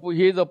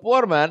a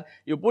poor man,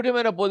 you put him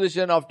in a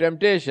position of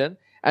temptation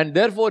and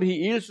therefore he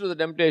yields to the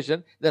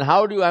temptation, then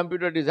how do you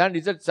amputate his hand?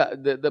 He said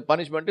the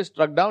punishment is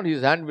struck down,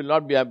 his hand will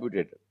not be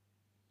amputated.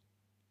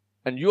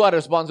 And you are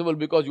responsible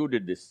because you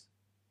did this.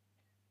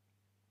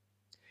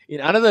 In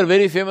another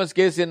very famous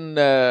case in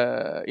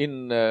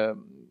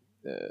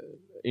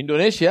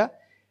Indonesia,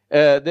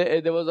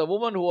 there was a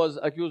woman who was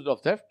accused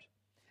of theft,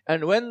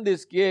 and when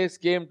this case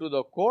came to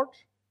the court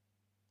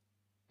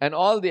and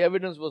all the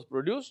evidence was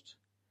produced,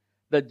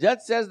 the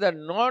judge says that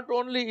not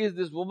only is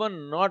this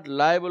woman not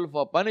liable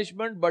for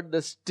punishment, but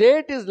the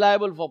state is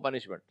liable for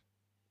punishment.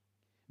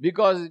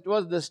 Because it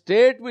was the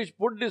state which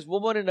put this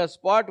woman in a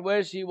spot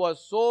where she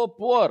was so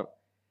poor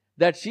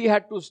that she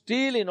had to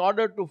steal in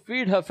order to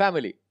feed her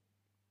family.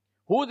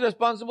 Who is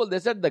responsible? They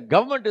said the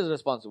government is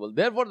responsible.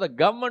 Therefore, the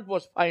government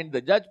was fined.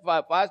 The judge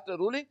passed a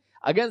ruling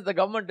against the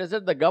government. They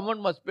said the government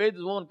must pay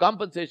this woman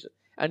compensation,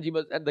 and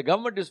the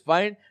government is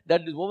fined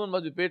that this woman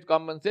must be paid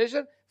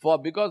compensation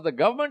because the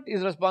government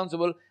is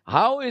responsible.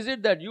 How is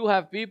it that you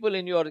have people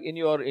in your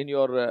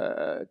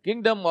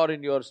kingdom or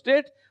in your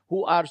state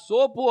who are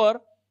so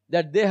poor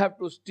that they have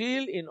to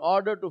steal in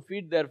order to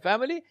feed their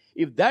family?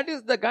 If that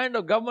is the kind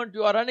of government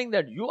you are running,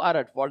 that you are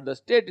at fault. The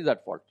state is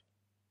at fault.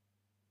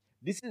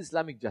 This is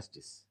Islamic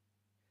justice.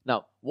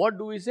 Now, what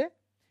do we say?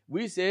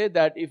 We say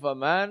that if a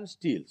man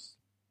steals,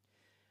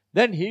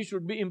 then he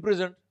should be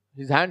imprisoned.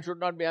 His hand should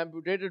not be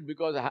amputated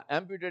because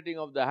amputating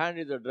of the hand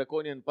is a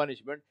draconian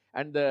punishment,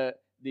 and the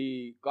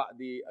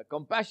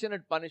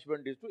compassionate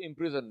punishment is to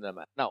imprison the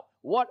man. Now,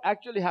 what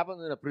actually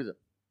happens in a prison?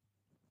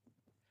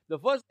 The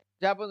first thing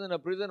that happens in a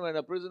prison when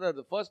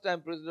the first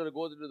time prisoner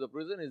goes into the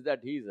prison is that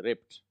he is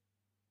raped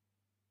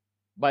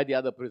by the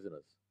other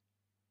prisoners.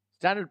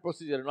 Standard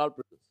procedure in all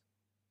prisons.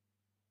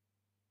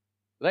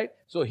 Right?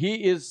 So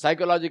he is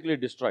psychologically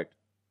destroyed.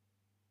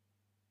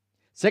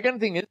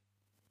 Second thing is,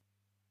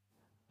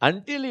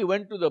 until he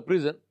went to the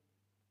prison,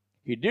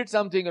 he did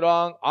something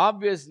wrong.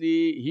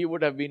 Obviously, he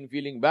would have been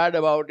feeling bad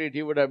about it.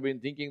 He would have been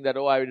thinking that,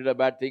 oh, I did a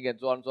bad thing and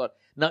so on and so on.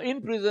 Now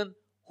in prison,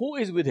 who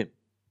is with him?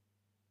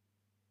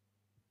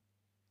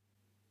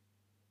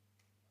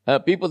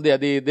 People, they are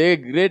the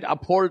great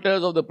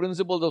upholders of the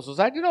principles of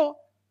society. No,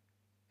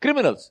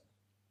 criminals.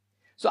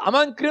 So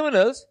among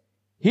criminals,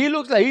 he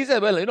looks like, he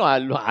said, well,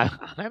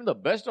 I'm the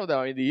best of them.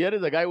 I mean, here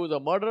is a guy who's a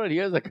murderer.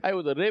 Here is a guy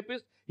who's a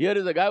rapist. Here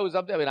is a guy who's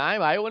something. I mean,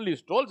 I only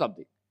stole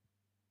something.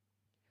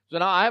 So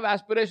now I have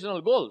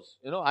aspirational goals.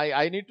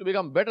 I need to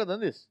become better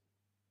than this.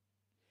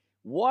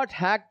 What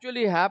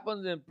actually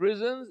happens in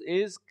prisons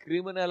is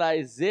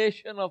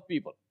criminalization of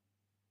people.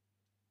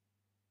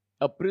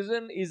 A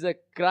prison is a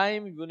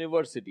crime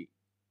university.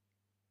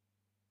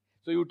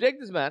 So you take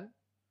this man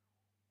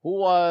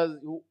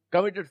who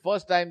committed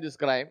first time this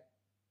crime,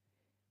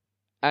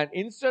 and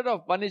instead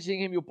of punishing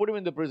him, you put him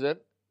in the prison.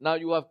 Now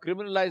you have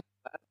criminalized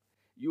him.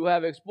 You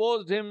have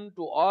exposed him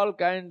to all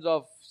kinds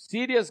of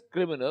serious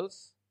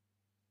criminals.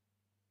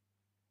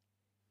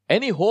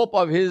 Any hope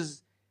of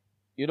his,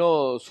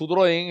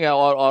 sudroing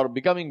or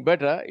becoming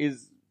better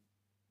is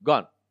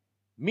gone.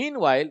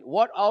 Meanwhile,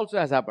 what also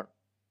has happened?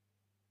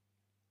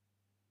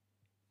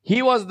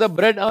 He was the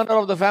bread earner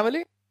of the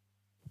family.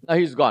 Now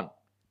he's gone.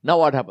 Now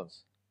what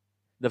happens?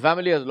 The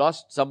family has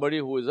lost somebody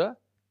who is a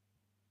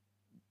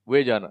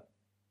wage earner.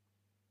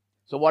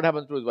 So what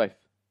happens to his wife?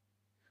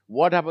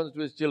 What happens to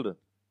his children?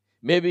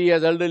 Maybe he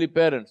has elderly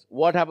parents.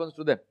 What happens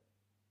to them?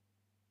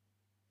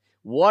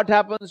 What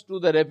happens to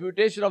the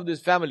reputation of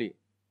this family?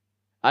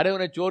 अरे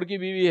उन्हें चोर की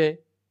बीवी है.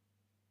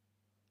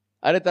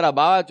 अरे तेरा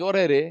बाबा चोर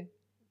है रे.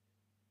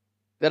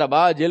 तेरा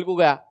बाबा जेल को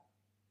गया.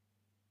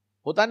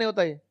 होता नहीं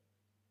होता ये?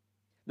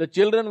 The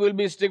children will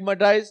be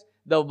stigmatized.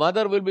 The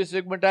mother will be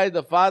stigmatized.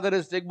 The father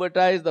is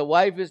stigmatized. The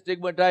wife is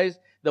stigmatized.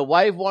 The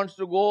wife wants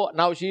to go.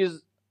 Now she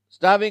is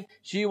starving.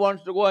 She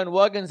wants to go and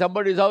work in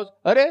somebody's house.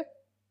 अरे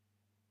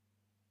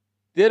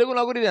तेरे को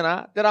नौकरी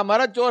देना, तेरा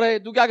मर्द चोर है,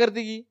 तू क्या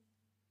करती की?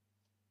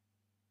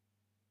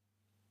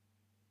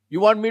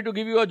 You want me to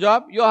give you a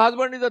job? Your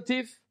husband is a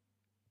thief.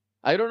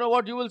 I don't know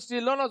what you will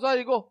steal. No,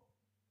 sorry, go.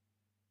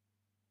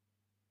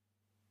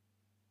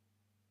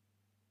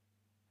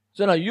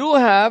 So now you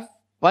have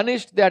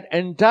punished that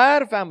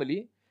entire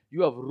family.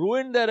 You have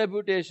ruined their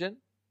reputation.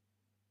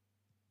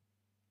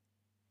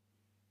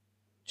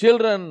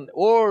 Children,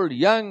 old,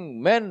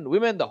 young, men,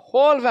 women, the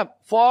whole family,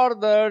 for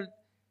the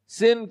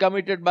sin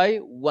committed by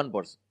one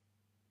person.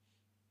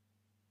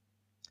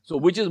 So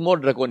which is more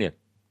draconian?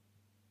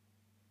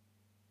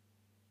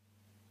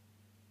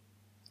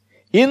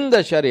 In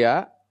the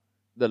Sharia,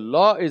 the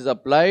law is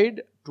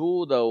applied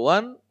to the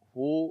one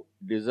who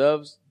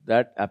deserves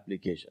that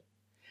application.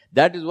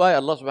 That is why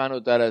Allah subhanahu wa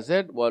ta'ala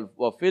said,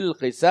 وَفِي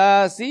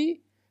الْقِسَاسِ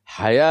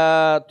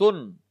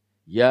حَيَاتٌ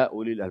يَا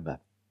أُولِي الْأَلْبَابِ.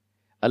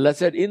 Allah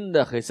said, in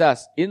the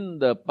qisas, in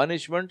the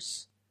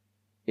punishments,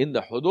 in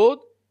the hudud,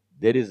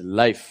 there is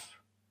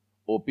life,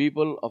 O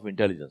people of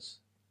intelligence.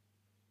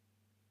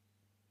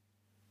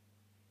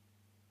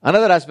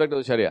 Another aspect of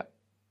the Sharia.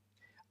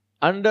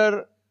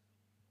 Under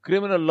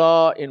criminal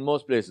law in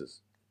most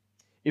places,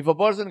 if a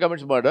person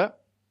commits murder,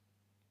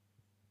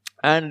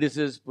 and this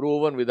is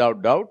proven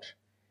without doubt,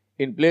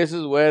 in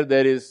places where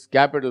there is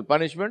capital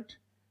punishment,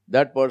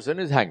 that person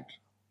is hanged.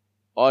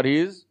 Or he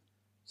is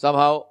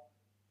somehow,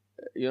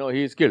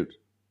 he is killed.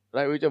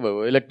 Right?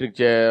 Whichever, electric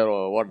chair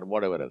or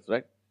whatever else,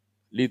 right?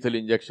 Lethal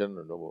injection,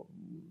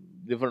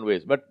 different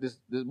ways. But this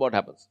is what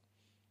happens.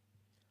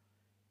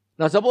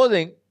 Now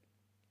supposing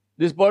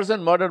this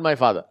person murdered my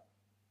father.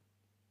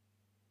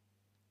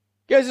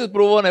 Case is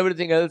proven,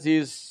 everything else, he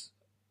is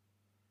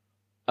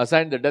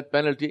assigned the death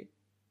penalty.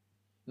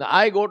 Now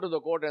I go to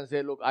the court and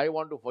say, look, I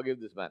want to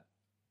forgive this man.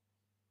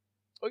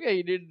 Okay,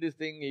 he did this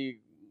thing, he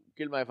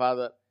killed my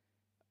father.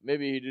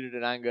 Maybe he did it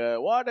in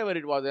anger, whatever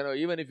it was,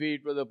 even if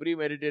it was a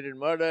premeditated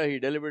murder, he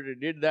deliberately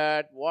did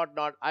that,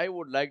 whatnot, I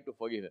would like to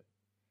forgive him.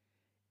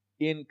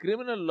 In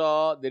criminal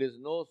law, there is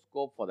no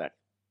scope for that.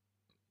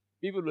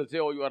 People will say,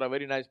 oh, you are a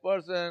very nice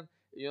person,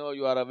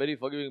 you are a very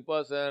forgiving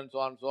person, so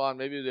on.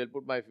 Maybe they'll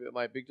put my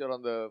picture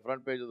on the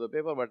front page of the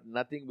paper, but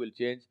nothing will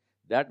change.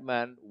 That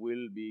man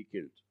will be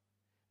killed.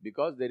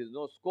 Because there is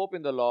no scope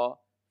in the law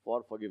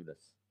for forgiveness.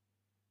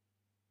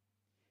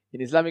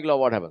 In Islamic law,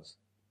 what happens?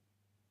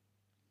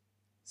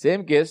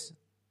 Same case,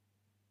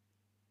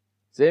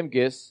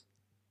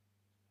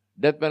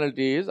 death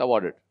penalty is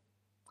awarded.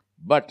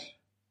 But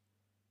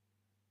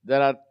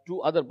there are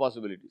two other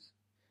possibilities.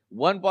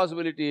 One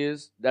possibility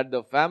is that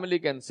the family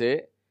can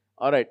say,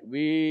 alright,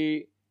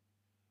 we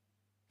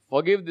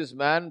forgive this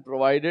man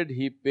provided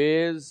he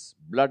pays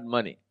blood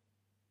money.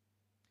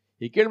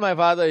 He killed my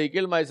father, he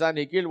killed my son,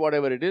 he killed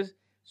whatever it is.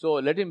 So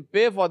let him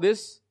pay for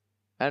this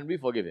and we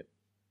forgive him.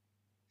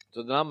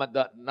 So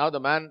now the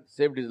man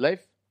saved his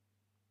life.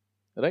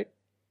 Right?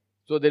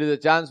 So there is a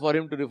chance for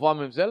him to reform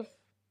himself.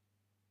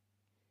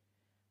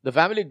 The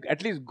family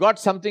at least got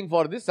something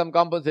for this, some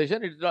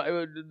compensation. It's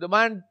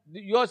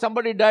not,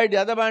 somebody died, the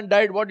other man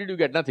died, what did you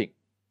get? Nothing.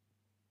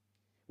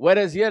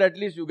 Whereas here at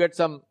least you get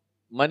some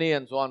money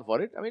and so on for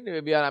it. I mean,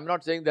 I'm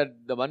not saying that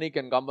the money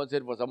can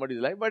compensate for somebody's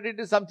life, but it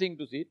is something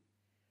to see.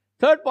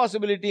 Third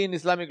possibility in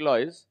Islamic law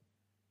is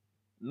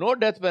no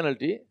death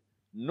penalty,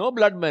 no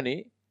blood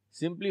money,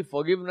 simply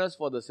forgiveness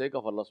for the sake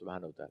of Allah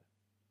subhanahu wa ta'ala.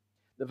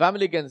 The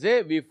family can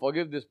say, we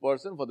forgive this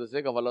person for the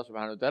sake of Allah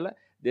subhanahu wa ta'ala.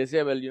 They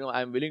say, well,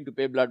 I am willing to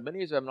pay blood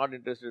money, so I am not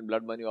interested in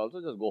blood money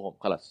also, just go home.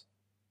 Khalas.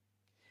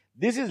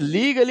 This is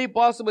legally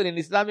possible. In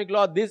Islamic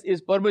law, this is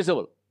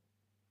permissible.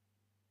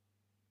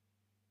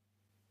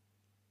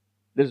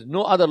 There is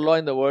no other law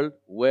in the world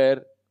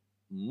where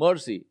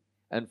mercy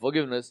and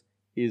forgiveness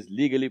is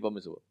legally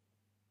permissible.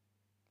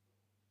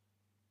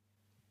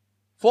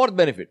 Fourth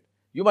benefit.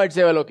 You might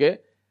say, well, okay,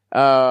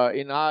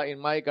 in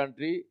my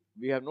country,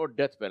 we have no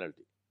death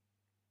penalty.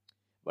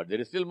 But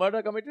there is still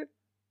murder committed.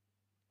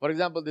 For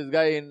example, this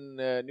guy in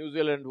New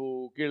Zealand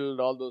who killed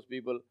all those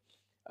people,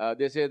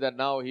 they say that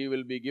now he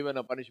will be given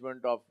a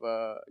punishment of,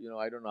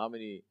 I don't know how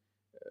many,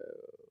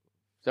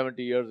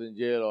 70 years in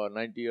jail or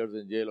 90 years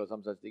in jail or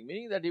some such thing,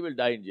 meaning that he will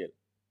die in jail.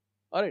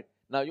 Alright.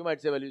 Now you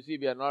might say, well, you see,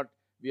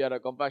 we are a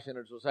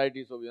compassionate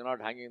society, so we are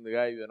not hanging the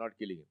guy, we are not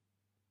killing him.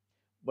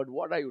 But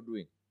what are you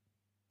doing?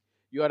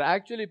 You are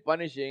actually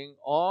punishing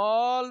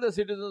all the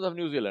citizens of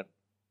New Zealand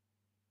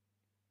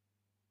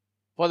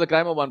for the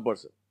crime of one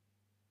person.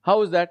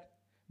 How is that?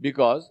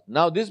 Because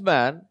now this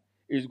man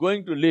is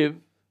going to live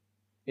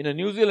in a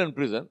New Zealand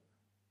prison,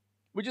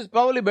 which is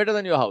probably better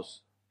than your house,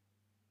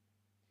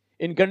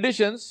 in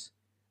conditions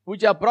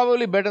which are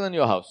probably better than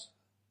your house,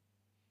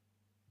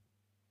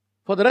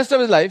 for the rest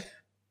of his life,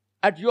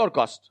 at your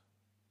cost.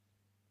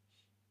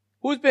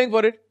 Who is paying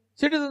for it?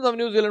 Citizens of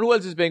New Zealand. Who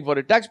else is paying for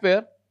it?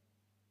 Taxpayer.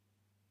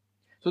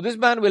 So this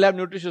man will have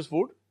nutritious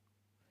food.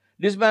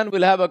 This man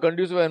will have a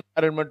conducive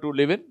environment to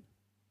live in.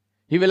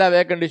 He will have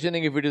air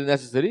conditioning if it is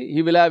necessary.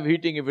 He will have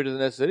heating if it is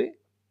necessary.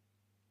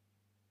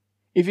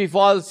 If he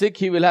falls sick,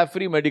 he will have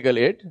free medical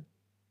aid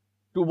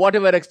to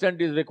whatever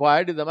extent is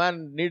required. If the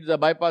man needs a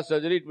bypass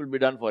surgery, it will be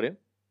done for him.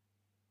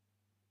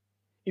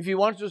 If he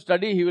wants to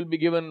study, he will be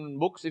given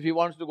books. If he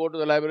wants to go to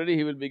the library,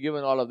 he will be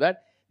given all of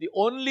that. The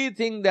only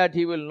thing that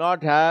he will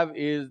not have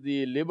is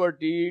the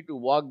liberty to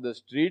walk the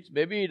streets.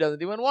 Maybe he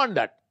doesn't even want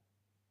that.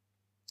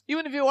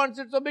 Even if he wants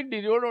it, it's a big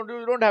deal.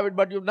 You don't have it,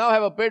 but you now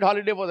have a paid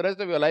holiday for the rest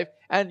of your life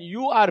and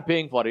you are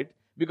paying for it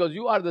because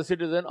you are the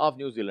citizen of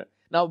New Zealand.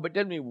 Now, but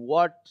tell me,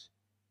 what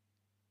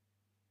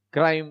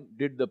crime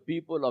did the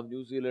people of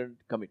New Zealand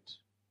commit?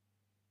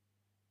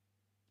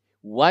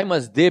 Why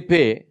must they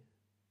pay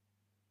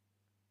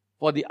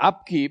for the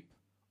upkeep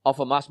of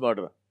a mass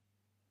murderer?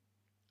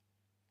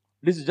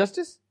 This is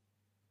justice?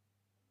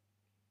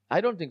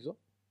 I don't think so.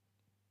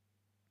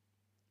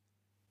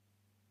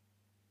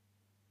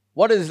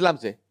 What does Islam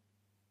say?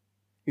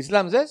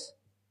 Islam says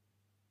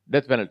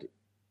death penalty.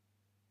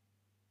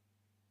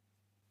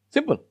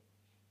 Simple.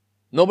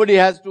 Nobody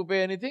has to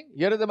pay anything.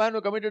 Here is the man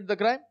who committed the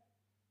crime.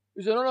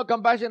 You say, no,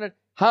 compassionate.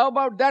 How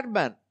about that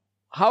man?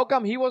 How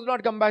come he was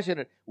not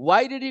compassionate?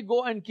 Why did he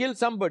go and kill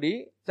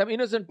somebody, some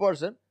innocent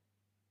person?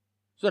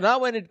 So now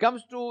when it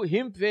comes to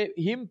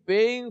him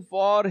paying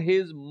for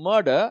his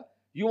murder,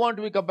 you want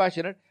to be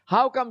compassionate.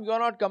 How come you are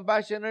not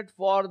compassionate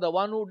for the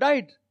one who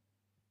died?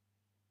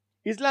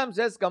 Islam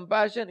says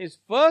compassion is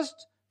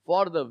first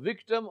for the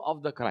victim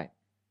of the crime,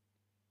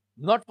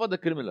 not for the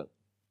criminal.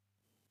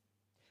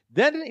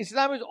 Then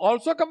Islam is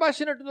also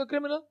compassionate to the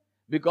criminal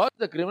because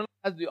the criminal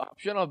has the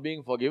option of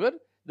being forgiven.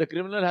 The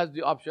criminal has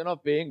the option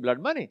of paying blood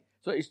money.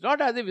 So it's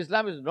not as if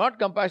Islam is not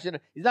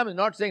compassionate. Islam is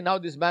not saying now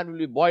this man will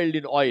be boiled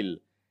in oil.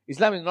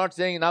 Islam is not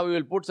saying now we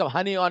will put some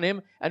honey on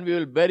him and we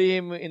will bury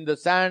him in the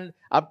sand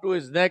up to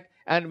his neck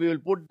and we will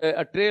put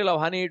a trail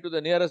of honey to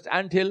the nearest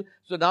anthill.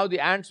 So now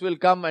the ants will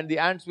come and the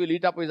ants will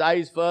eat up his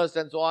eyes first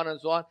and so on and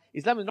so on.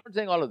 Islam is not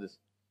saying all of this.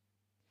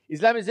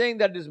 Islam is saying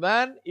that this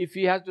man, if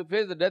he has to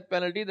face the death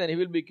penalty, then he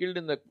will be killed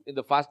in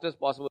the fastest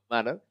possible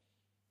manner.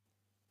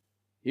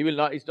 He will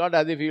not. It's not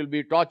as if he will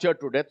be tortured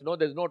to death. No,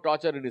 there is no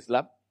torture in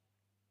Islam.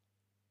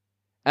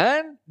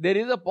 And there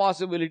is a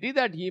possibility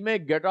that he may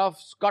get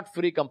off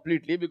scot-free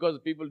completely because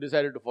people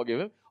decided to forgive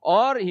him.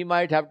 Or he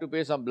might have to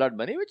pay some blood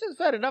money, which is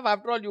fair enough.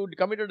 After all, you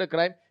committed a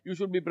crime, you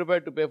should be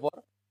prepared to pay for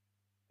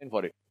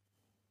it.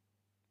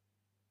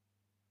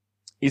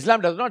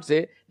 Islam does not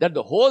say that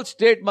the whole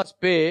state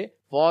must pay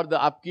for the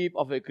upkeep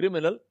of a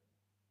criminal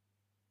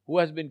who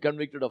has been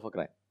convicted of a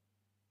crime.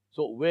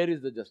 So where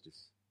is the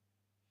justice?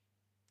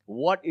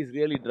 What is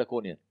really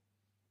draconian?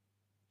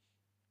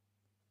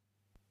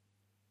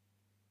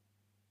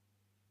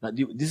 Now,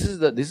 this is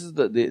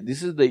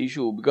the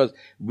issue, because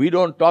we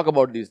don't talk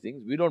about these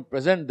things. We don't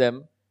present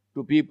them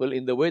to people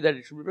in the way that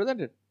it should be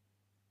presented.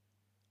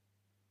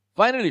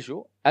 Final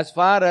issue, as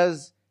far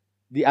as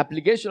the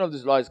application of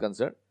this law is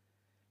concerned,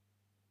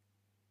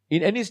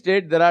 in any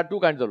state there are two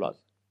kinds of laws.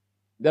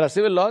 There are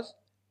civil laws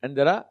and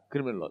there are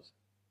criminal laws.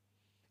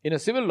 In a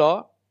civil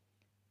law,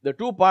 the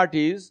two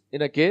parties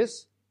in a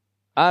case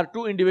are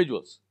two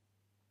individuals.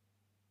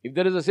 If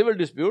there is a civil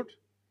dispute,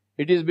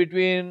 it is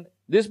between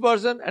this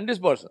person and this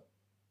person.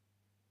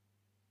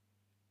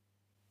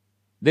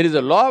 There is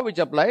a law which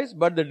applies,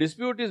 but the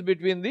dispute is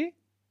between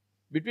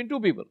two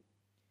people.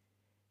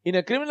 In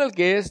a criminal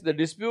case, the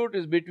dispute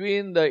is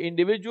between the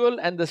individual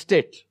and the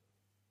state.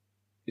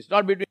 It's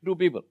not between two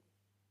people.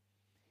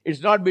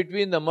 It's not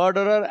between the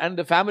murderer and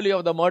the family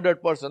of the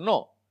murdered person.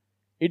 No.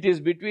 It is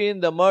between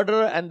the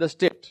murderer and the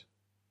state.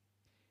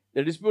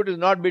 The dispute is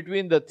not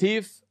between the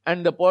thief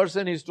and the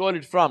person he stole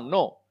it from.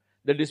 No.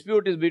 The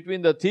dispute is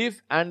between the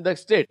thief and the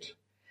state.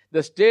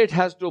 The state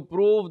has to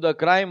prove the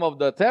crime of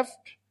the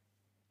theft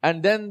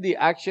and then the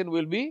action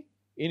will be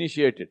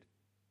initiated.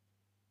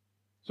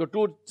 So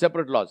two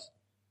separate laws.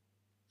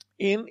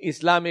 In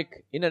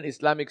an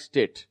Islamic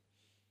state,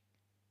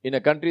 in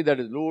a country that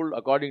is ruled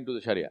according to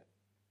the Sharia,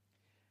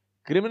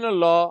 criminal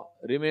law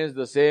remains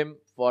the same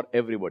for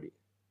everybody.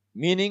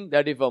 Meaning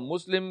that if a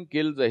Muslim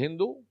kills a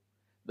Hindu,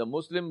 the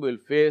Muslim will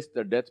face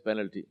the death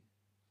penalty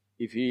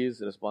if he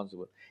is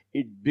responsible.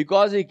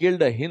 Because he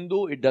killed a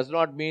Hindu, it does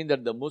not mean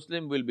that the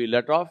Muslim will be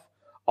let off,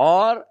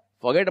 or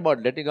forget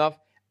about letting off,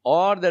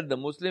 or that the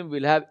Muslim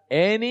will have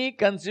any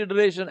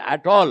consideration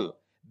at all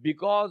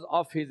because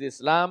of his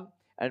Islam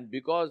and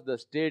because the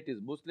state is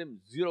Muslim.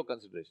 Zero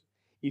consideration.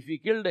 If he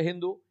killed a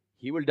Hindu,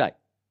 he will die.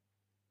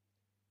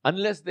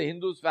 Unless the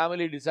Hindu's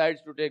family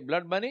decides to take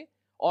blood money,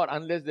 or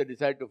unless they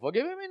decide to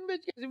forgive him, in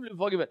which case he will be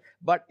forgiven.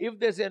 But if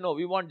they say, no,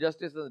 we want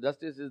justice, and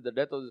justice is the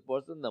death of this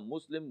person, the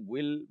Muslim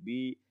will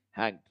be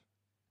hanged.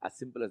 As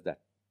simple as that.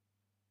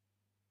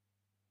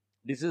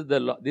 This is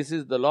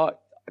the law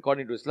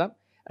according to Islam,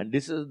 and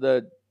this is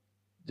the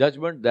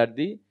judgment that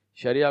the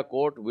Sharia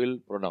court will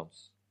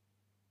pronounce.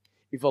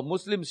 If a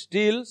Muslim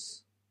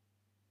steals,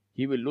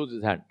 he will lose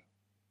his hand.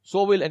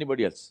 So will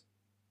anybody else.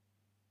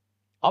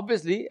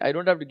 Obviously, I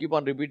don't have to keep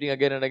on repeating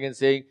again and again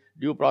saying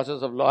due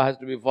process of law has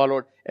to be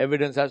followed,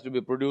 evidence has to be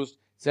produced,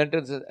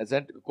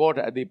 court,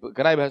 the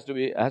crime has to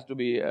be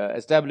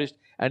established,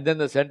 and then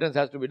the sentence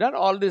has to be done.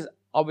 All this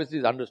obviously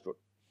is understood.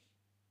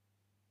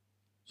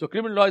 So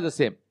criminal law is the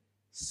same.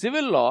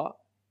 Civil law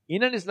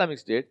in an Islamic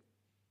state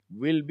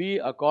will be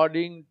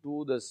according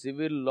to the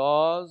civil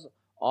laws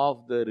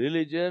of the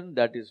religion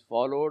that is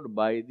followed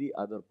by the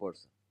other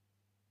person.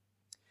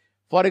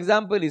 For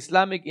example,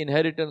 Islamic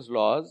inheritance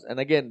laws, and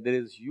again there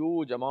is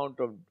huge amount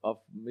of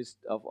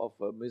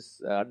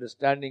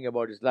misunderstanding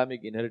about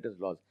Islamic inheritance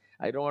laws.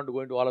 I don't want to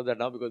go into all of that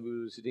now because we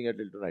will be sitting here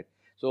till tonight.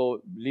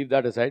 So leave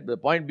that aside. The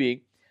point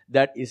being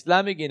that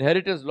Islamic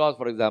inheritance laws,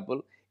 for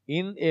example,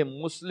 in a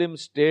Muslim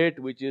state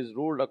which is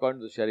ruled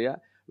according to Sharia,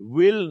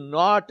 will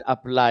not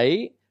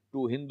apply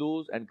to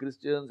Hindus and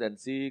Christians and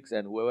Sikhs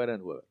and whoever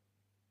and whoever.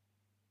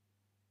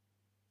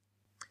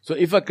 So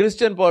if a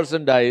Christian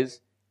person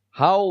dies,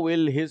 how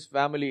will his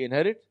family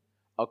inherit?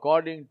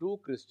 According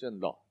to Christian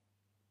law.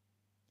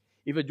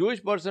 If a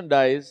Jewish person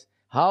dies,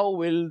 how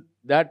will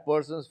that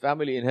person's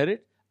family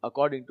inherit?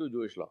 According to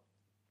Jewish law.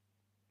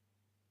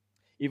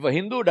 If a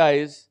Hindu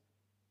dies,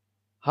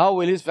 how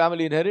will his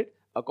family inherit?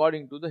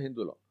 According to the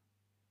Hindu law.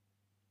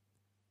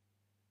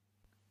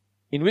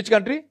 In which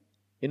country?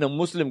 In a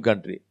Muslim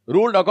country,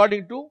 ruled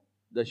according to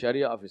the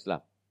Sharia of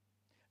Islam.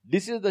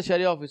 This is the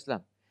Sharia of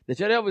Islam. The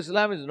Sharia of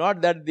Islam is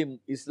not that the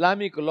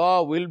Islamic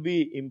law will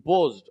be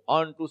imposed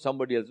onto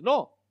somebody else.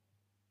 No.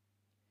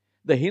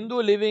 The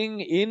Hindu living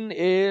in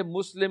a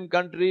Muslim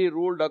country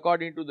ruled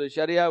according to the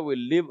Sharia will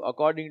live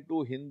according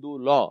to Hindu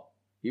law.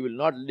 He will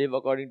not live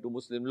according to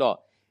Muslim law.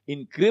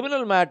 In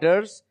criminal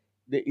matters,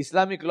 the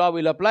Islamic law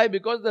will apply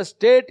because the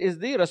state is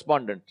the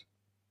respondent.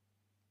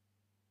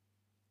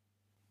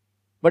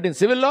 But in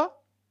civil law,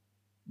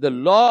 the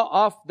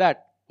law of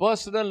that,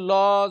 personal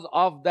laws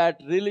of that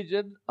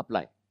religion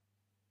apply.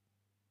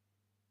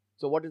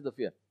 So what is the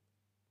fear?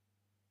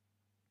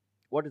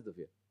 What is the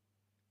fear?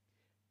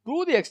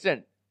 To the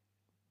extent,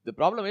 the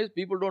problem is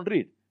people don't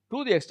read.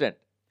 To the extent,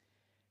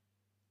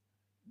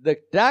 the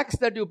tax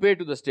that you pay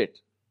to the state,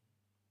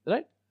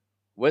 right?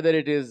 Whether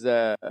it is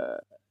zakat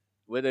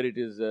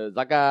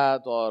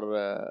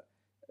or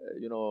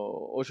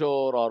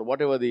oshur or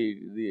whatever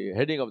the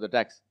heading of the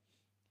tax.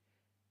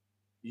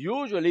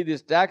 Usually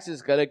this tax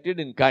is collected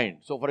in kind.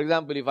 So for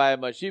example, if I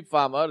am a sheep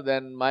farmer,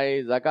 then my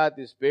zakat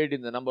is paid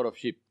in the number of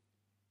sheep.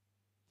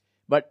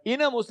 But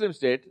in a Muslim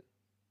state,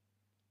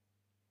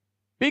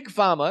 pig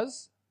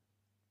farmers,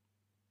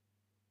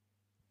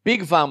 you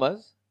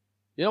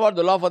know what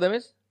the law for them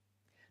is?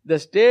 The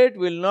state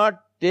will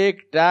not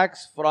take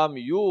tax from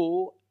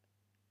you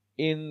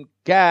in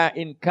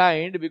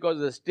kind because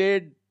the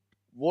state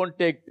won't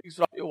take pigs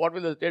from you. What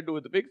will the state do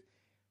with the pigs?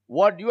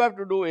 What you have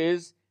to do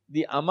is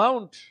the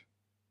amount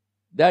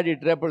that it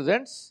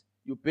represents,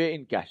 you pay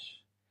in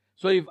cash.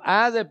 So if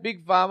as a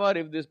pig farmer,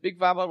 if this pig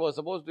farmer was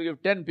supposed to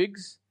give 10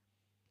 pigs,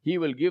 he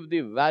will give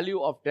the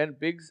value of 10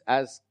 pigs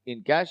as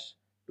in cash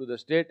to the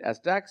state as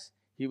tax.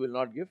 He will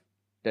not give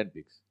 10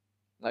 pigs.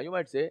 Now you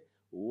might say,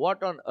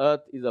 what on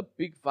earth is a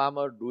pig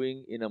farmer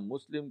doing in a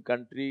Muslim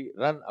country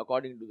run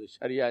according to the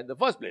Sharia in the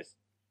first place?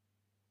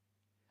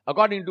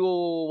 According to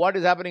what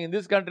is happening in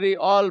this country,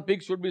 all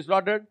pigs should be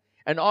slaughtered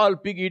and all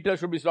pig eaters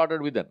should be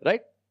slaughtered with them,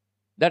 right?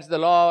 That's the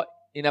law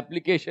in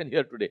application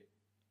here today.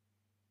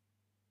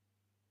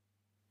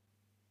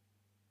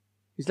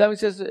 Islam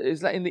says,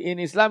 in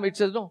Islam it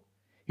says no.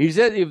 He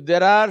says if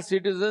there are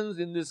citizens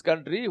in this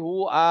country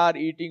who are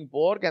eating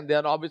pork and they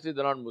are obviously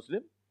they're not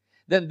Muslim,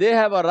 then they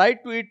have a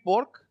right to eat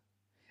pork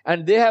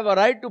and they have a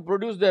right to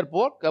produce their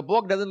pork. A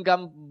pork doesn't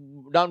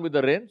come down with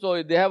the rain,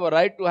 so they have a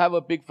right to have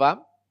a pig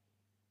farm.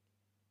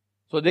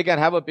 So they can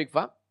have a pig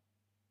farm.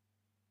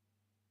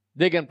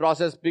 They can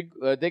process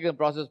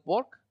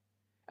pork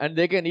and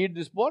they can eat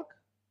this pork.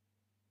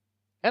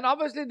 And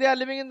obviously they are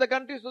living in the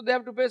country, so they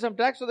have to pay some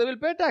tax, so they will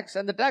pay tax.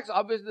 And the tax,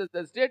 obviously,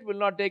 the state will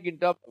not take in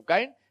terms of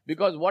kind,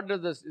 because what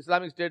does the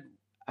Islamic state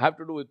have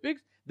to do with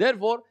pigs?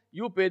 Therefore,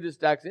 you pay this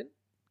tax in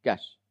cash.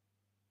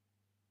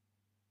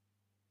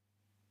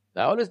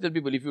 I always tell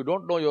people, if you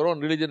don't know your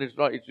own religion,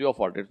 it's your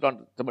fault. It's not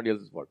somebody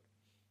else's fault.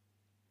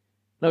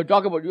 Now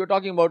you are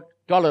talking about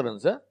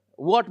tolerance.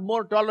 What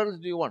more tolerance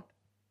do you want?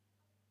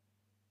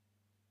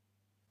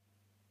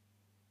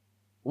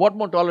 What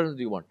more tolerance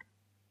do you want?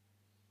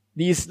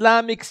 The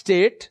Islamic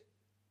State,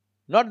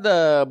 not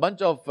the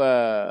bunch of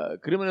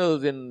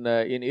criminals in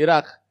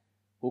Iraq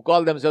who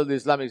call themselves the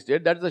Islamic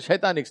State, that is the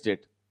Shaitanic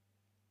state.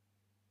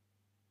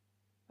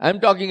 I am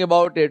talking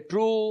about a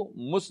true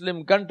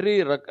Muslim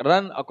country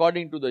run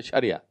according to the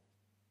Sharia.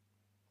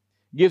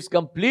 Gives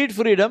complete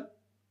freedom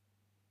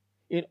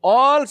in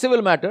all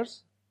civil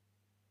matters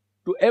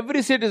to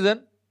every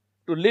citizen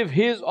to live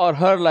his or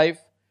her life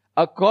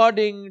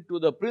according to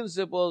the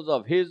principles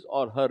of his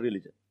or her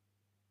religion.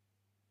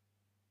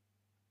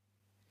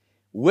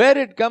 Where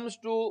it comes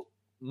to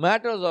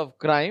matters of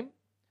crime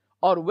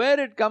or where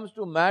it comes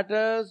to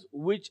matters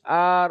which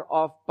are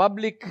of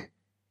public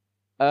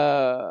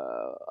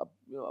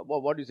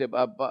what do you say,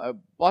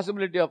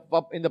 possibility of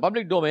in the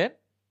public domain,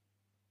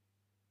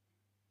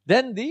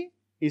 then the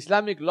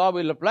Islamic law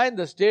will apply and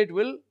the state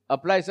will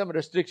apply some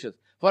restrictions.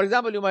 For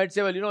example, you might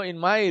say, well, in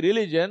my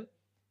religion,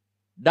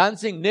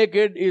 dancing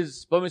naked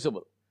is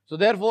permissible. So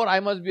therefore, I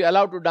must be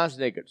allowed to dance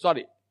naked.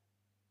 Sorry.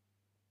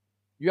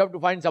 You have to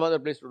find some other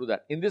place to do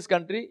that. In this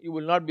country, you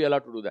will not be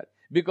allowed to do that.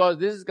 Because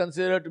this is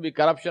considered to be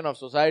corruption of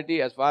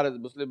society as far as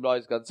Muslim law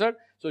is concerned.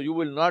 So you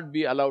will not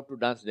be allowed to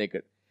dance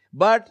naked.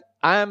 But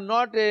I am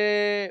not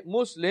a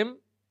Muslim.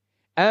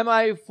 Am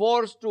I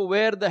forced to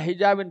wear the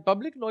hijab in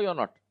public? No, you are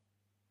not.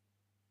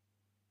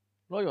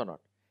 No, you are not.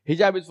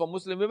 Hijab is for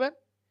Muslim women.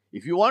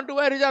 If you want to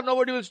wear hijab,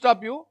 nobody will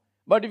stop you.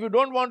 But if you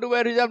don't want to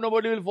wear hijab,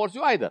 nobody will force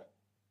you either.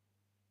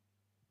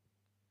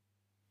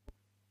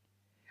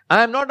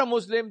 I am not a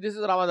Muslim. This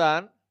is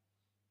Ramadan.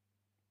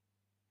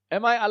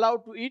 Am I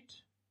allowed to eat?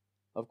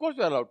 Of course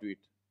you are allowed to eat.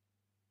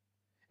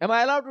 Am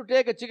I allowed to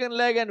take a chicken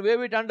leg and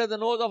wave it under the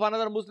nose of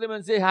another Muslim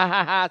and say, ha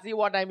ha ha, see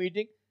what I am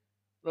eating?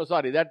 No,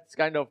 sorry, that's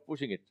kind of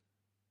pushing it.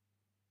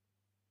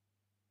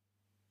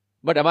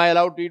 But am I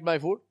allowed to eat my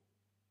food?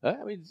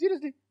 I mean,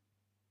 seriously.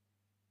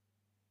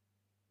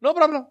 No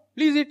problem.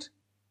 Please eat.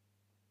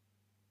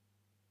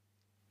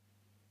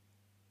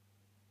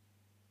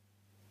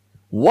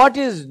 What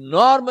is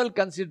normal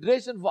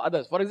consideration for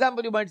others? For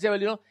example, you might say,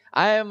 well,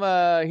 I am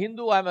a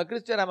Hindu, I am a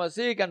Christian, I am a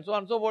Sikh, and so on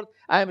and so forth.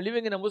 I am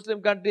living in a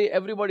Muslim country.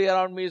 Everybody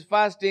around me is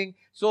fasting.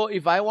 So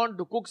if I want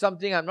to cook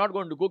something, I am not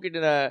going to cook it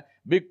in a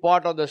big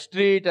pot on the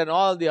street and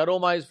all the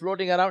aroma is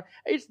floating around.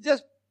 It's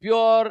just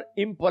pure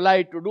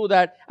impolite to do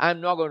that. I am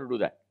not going to do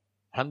that.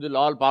 Alhamdulillah,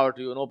 all power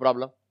to you, no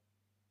problem.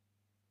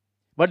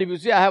 But if you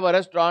see, I have a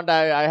restaurant,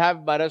 I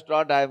have my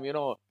restaurant, I am,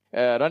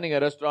 running a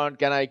restaurant,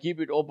 can I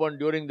keep it open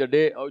during the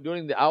day or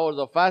during the hours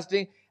of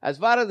fasting? As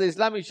far as the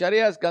Islamic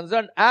Sharia is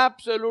concerned,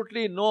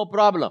 absolutely no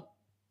problem.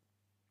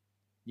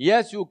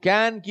 Yes, you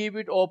can keep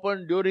it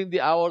open during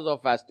the hours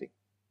of fasting.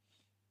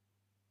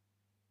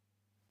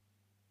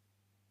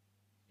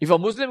 If a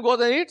Muslim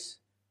goes and eats,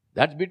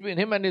 that's between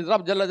him and his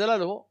Rabb Jalla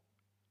Jalaluhu.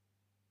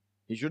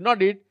 He should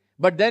not eat.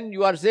 But then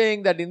you are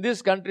saying that in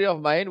this country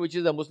of mine, which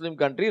is a Muslim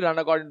country run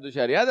according to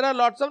Sharia, there are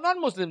lots of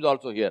non-Muslims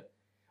also here.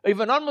 If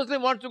a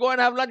non-Muslim wants to go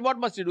and have lunch, what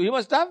must he do? He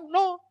must have?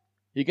 No.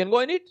 He can go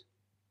and eat.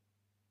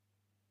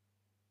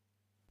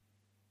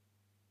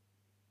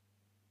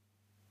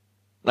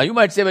 Now you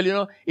might say,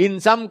 well, in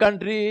some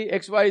country,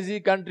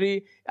 XYZ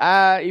country,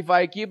 if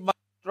I keep my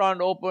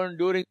restaurant open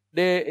during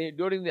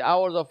the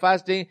hours of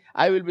fasting,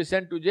 I will be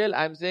sent to jail.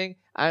 I am saying,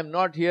 I am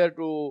not here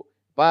to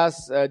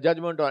pass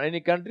judgment on any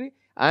country.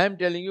 I am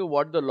telling you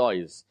what the law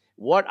is.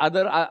 What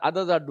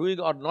others are doing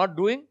or not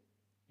doing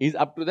is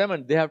up to them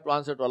and they have to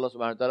answer to Allah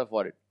subhanahu wa ta'ala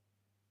for it.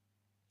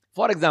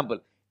 For example,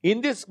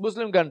 in this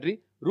Muslim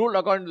country, ruled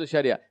according to the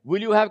Sharia,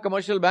 will you have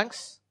commercial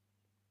banks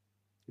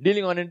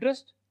dealing on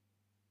interest?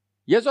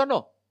 Yes or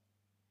no?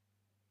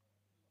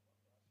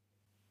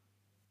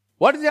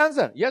 What is the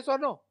answer? Yes or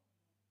no?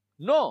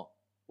 No.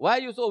 Why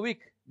are you so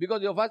weak?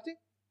 Because you are fasting?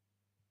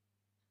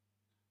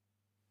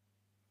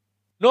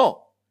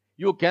 No.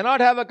 You cannot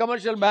have a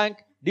commercial bank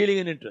dealing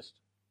in interest.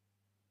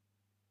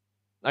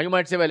 Now you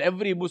might say, well,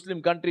 every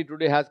Muslim country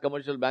today has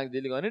commercial banks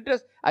dealing on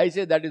interest. I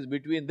say that is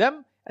between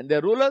them and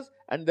their rulers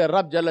and their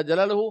Rabb Jalla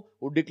Jalaluhu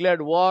who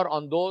declared war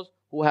on those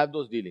who have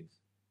those dealings.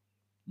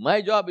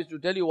 My job is to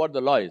tell you what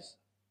the law is.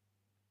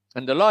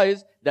 And the law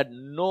is that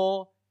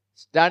no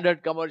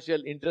standard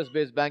commercial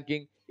interest-based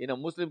banking in a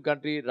Muslim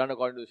country run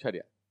according to the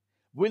Sharia.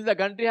 Will the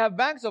country have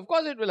banks? Of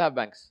course it will have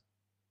banks.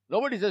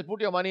 Nobody says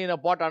put your money in a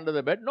pot under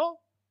the bed. No.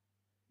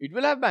 It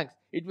will have banks.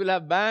 It will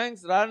have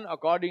banks run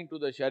according to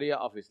the Sharia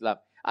of Islam.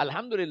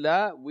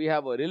 Alhamdulillah, we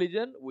have a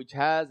religion which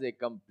has a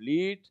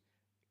complete,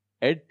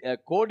 a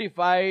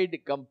codified,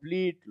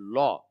 complete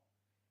law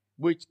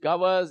which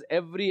covers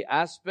every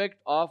aspect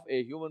of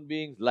a human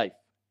being's life.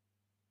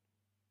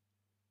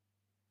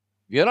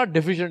 We are not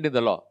deficient in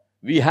the law.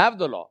 We have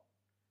the law.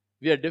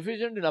 We are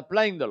deficient in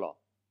applying the law.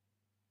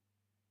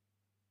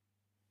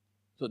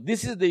 So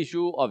this is the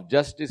issue of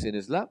justice in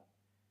Islam.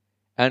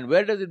 And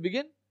where does it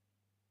begin?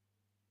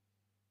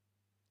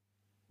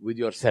 With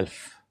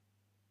yourself.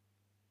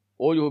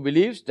 O you who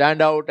believe,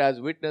 stand out as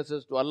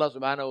witnesses to Allah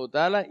subhanahu wa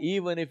ta'ala,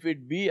 even if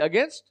it be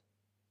against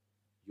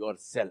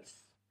yourself.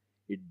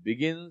 It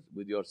begins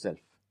with yourself.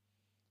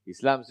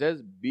 Islam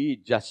says,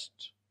 be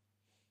just.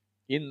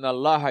 Inna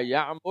Allah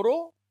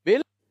ya'muru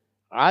bil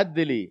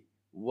adli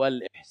wal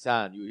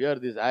ihsan. You hear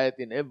this ayat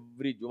in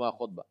every Jummah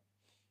khutbah.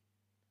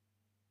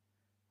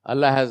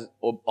 Allah has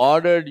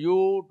ordered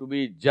you to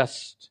be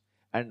just.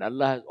 And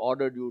Allah has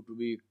ordered you to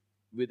be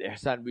with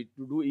ihsan,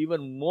 to do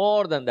even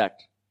more than that.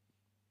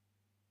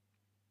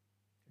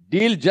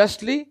 Deal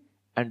justly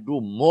and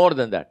do more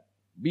than that.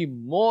 Be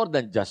more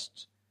than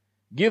just.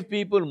 Give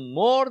people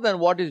more than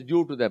what is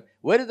due to them.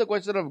 Where is the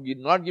question of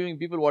not giving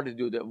people what is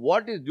due to them?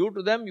 What is due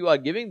to them, you are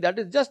giving, that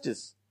is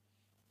justice.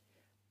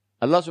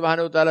 Allah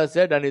subhanahu wa ta'ala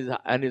said, and his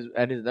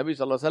Nabi sallallahu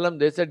alaihi wasallam,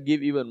 they said,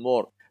 give even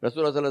more.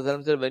 Rasulullah sallallahu alaihi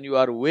wasallam said, when you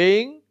are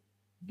weighing,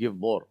 give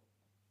more.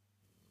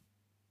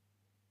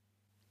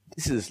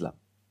 This is Islam.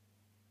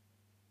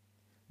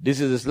 This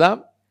is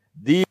Islam.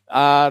 These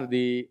are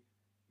the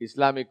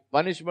Islamic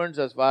punishments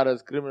as far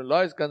as criminal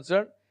law is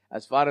concerned.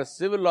 As far as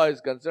civil law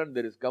is concerned,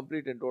 there is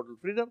complete and total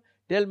freedom.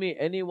 Tell me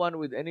anyone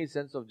with any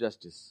sense of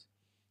justice,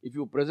 if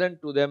you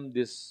present to them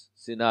this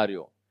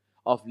scenario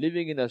of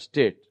living in a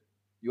state,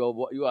 you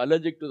are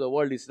allergic to the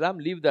word Islam,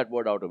 leave that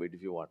word out of it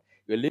if you want.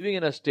 You are living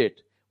in a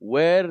state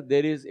where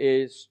there is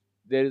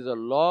a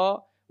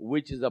law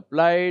which is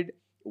applied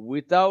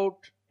without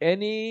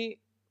any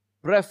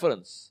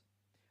preference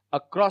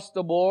across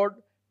the board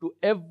to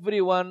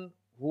everyone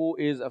who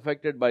is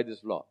affected by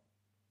this law.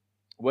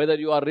 Whether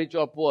you are rich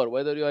or poor,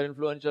 whether you are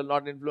influential,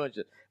 not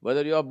influential,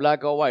 whether you are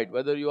black or white,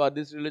 whether you are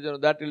this religion or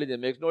that religion,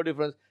 makes no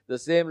difference. The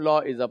same law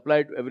is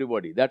applied to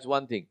everybody. That's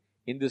one thing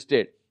in this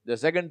state. The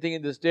second thing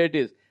in the state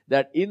is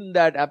that in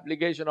that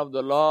application of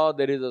the law,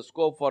 there is a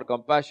scope for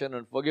compassion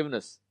and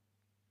forgiveness.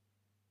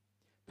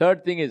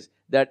 Third thing is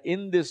that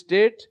in this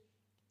state,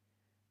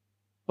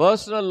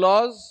 personal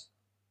laws,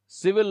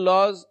 civil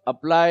laws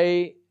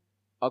apply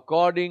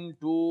according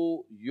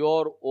to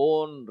your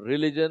own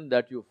religion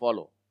that you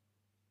follow.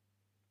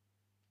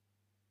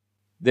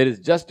 There is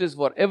justice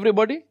for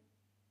everybody,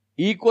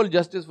 equal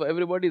justice for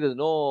everybody. There is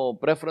no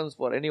preference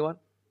for anyone.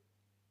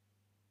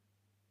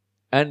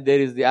 And there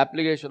is the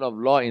application of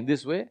law in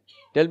this way.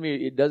 Tell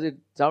me, does it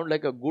sound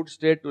like a good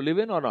state to live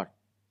in or not?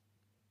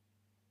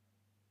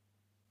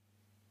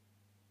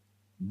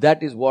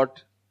 That is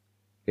what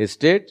a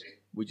state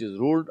which is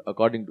ruled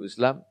according to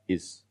Islam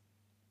is.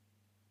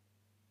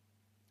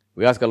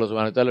 We ask Allah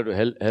subhanahu wa ta'ala to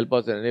help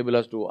us and enable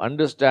us to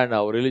understand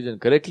our religion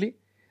correctly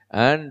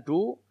and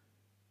to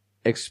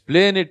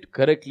explain it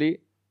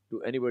correctly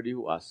to anybody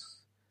who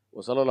asks.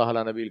 Wa sallallahu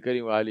ala nabiyil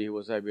kareem wa alihi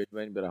wa sahbihi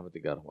ajma'in bi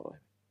rahmatika ya arhamar rahimin.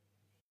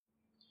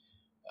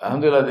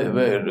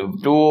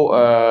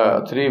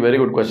 Alhamdulillah, three very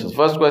good questions.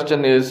 First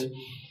question is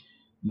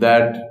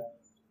that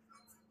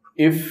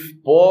if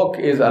pork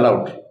is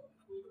allowed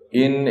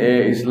in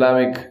a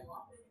Islamic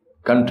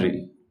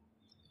country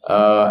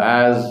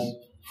as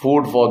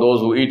food for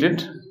those who eat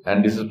it,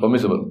 and this is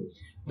permissible,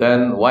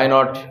 then why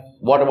not,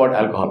 what about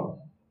alcohol?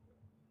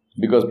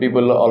 Because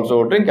people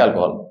also drink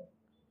alcohol.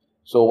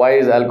 So why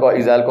is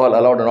alcohol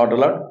allowed or not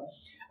allowed?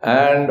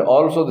 And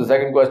also the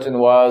second question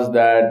was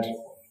that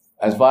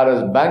as far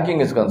as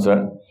banking is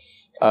concerned,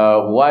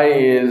 why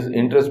is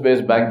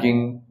interest-based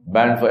banking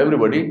banned for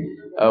everybody?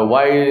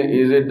 Why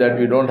is it that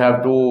we don't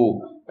have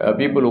to,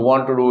 people who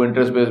want to do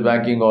interest-based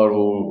banking or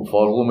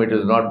for whom it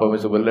is not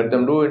permissible, let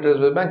them do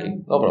interest-based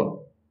banking? No problem.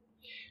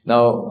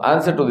 Now,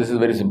 answer to this is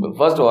very simple.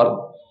 First of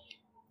all,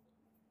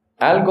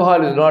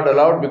 alcohol is not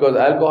allowed because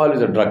alcohol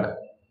is a drug.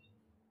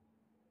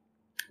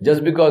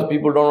 Just because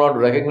people don't want to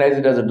recognize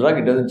it as a drug,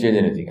 it doesn't change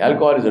anything.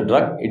 Alcohol is a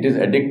drug. It is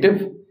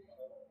addictive.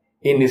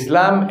 In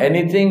Islam,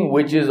 anything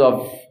which is a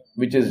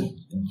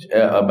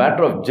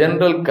matter of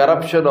general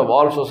corruption of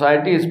all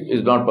society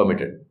is not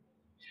permitted.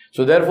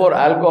 So therefore,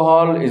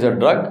 alcohol is a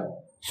drug.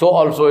 So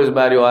also is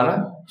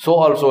marijuana. So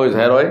also is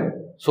heroin.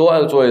 So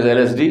also is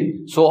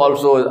LSD. So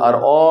also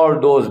are all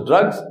those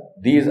drugs.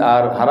 These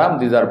are haram.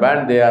 These are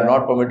banned. They are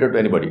not permitted to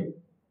anybody.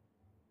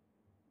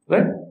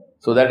 Right?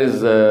 So that is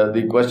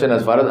the question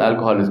as far as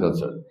alcohol is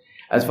concerned.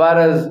 As far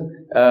as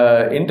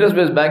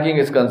interest-based banking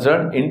is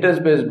concerned,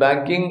 interest-based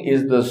banking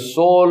is the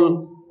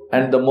sole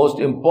and the most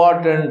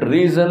important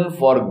reason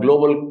for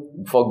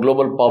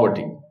global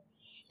poverty.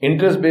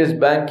 Interest-based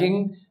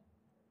banking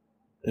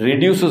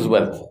reduces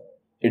wealth.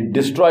 It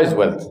destroys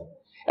wealth.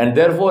 And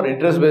therefore,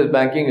 interest-based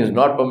banking is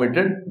not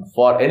permitted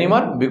for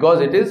anyone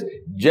because it is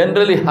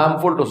generally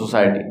harmful to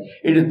society.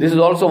 This is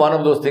also one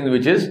of those things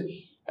which is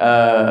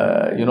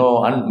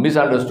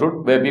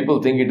misunderstood, where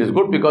people think it is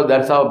good because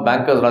that's how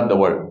bankers run the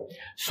world.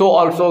 So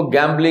also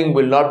gambling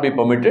will not be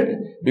permitted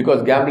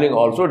because gambling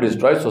also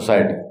destroys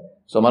society.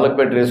 So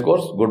Malakpet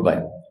Racecourse,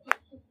 goodbye.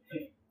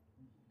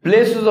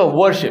 Places of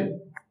worship.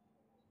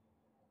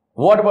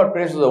 What about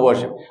places of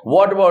worship?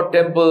 What about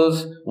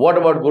temples? What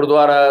about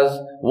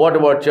gurdwaras? What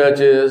about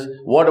churches?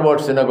 What about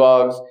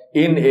synagogues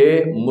in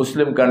a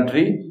Muslim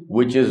country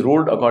which is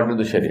ruled according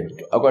to the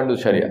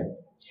Sharia?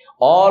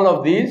 All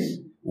of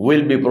these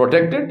will be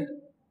protected.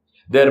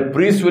 Their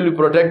priests will be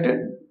protected.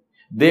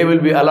 They will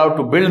be allowed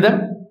to build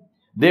them.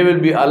 They will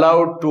be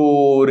allowed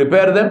to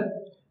repair them.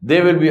 They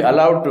will be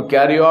allowed to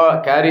carry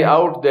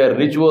out their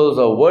rituals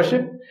of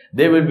worship.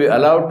 They will be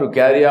allowed to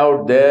carry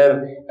out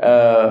their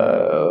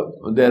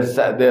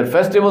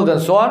festivals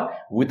and so on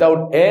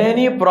without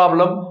any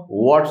problem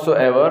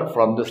whatsoever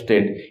from the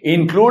state.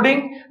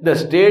 Including the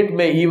state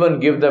may even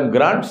give them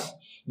grants.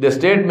 The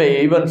state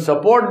may even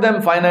support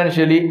them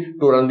financially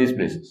to run these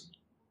places.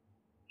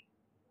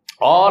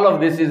 All of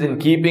this is in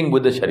keeping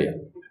with the Sharia.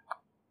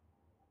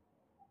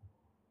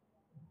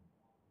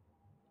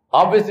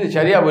 Obviously,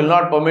 Sharia will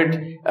not permit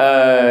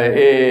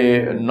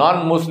a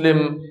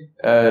non-Muslim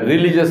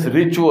religious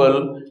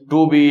ritual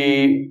to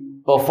be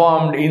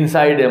performed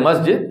inside a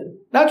masjid.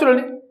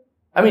 Naturally.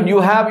 I mean,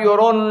 you have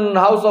your own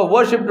house of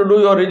worship to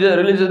do your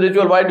religious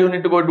ritual. Why do you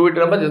need to go do it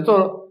in a masjid?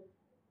 So,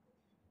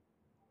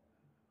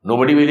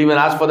 Nobody will even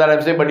ask for that,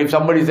 I'm saying, but if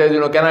somebody says,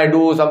 can I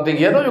do something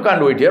here? No, you can't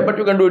do it here, but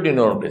you can do it in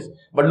your own place.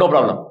 But no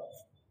problem.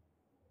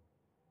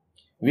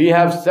 We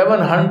have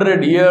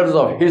 700 years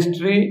of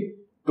history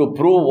to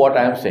prove what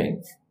I am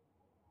saying.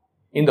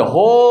 In the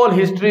whole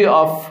history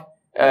of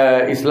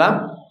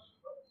Islam,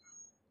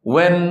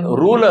 when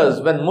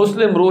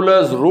Muslim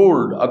rulers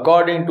ruled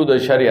according to the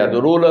Sharia,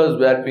 the rulers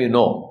that we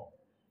know,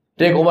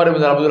 take Umar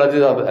ibn Abdul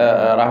Aziz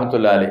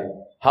rahmatullah alayh.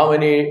 How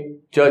many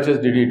churches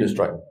did he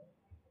destroy?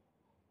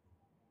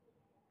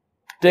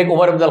 Take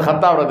Umar ibn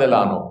al-Khattab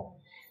radiallahu anhu.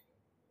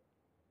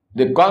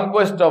 The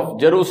conquest of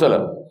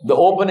Jerusalem, the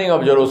opening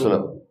of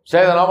Jerusalem.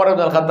 Sayyidina Umar ibn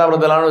al-Khattab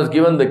radiallahu anhu was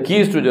given the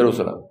keys to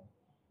Jerusalem.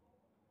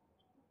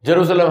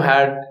 Jerusalem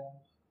had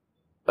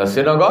a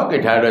synagogue,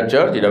 it had a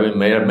church, it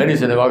had many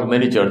synagogues,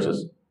 many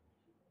churches.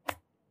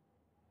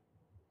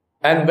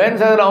 And when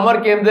Sayyidina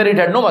Umar came there, it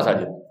had no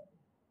masajid.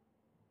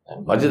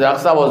 Masjid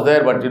Aqsa was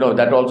there, but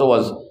that also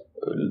was,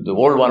 the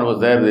old one was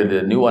there,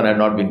 the new one had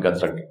not been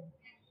constructed.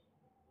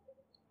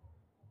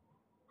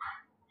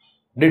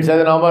 Did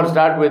Sayyidina Umar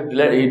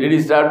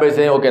start by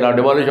saying, okay, now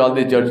demolish all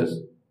these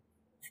churches?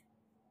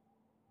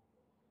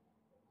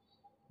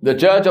 The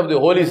church of the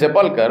Holy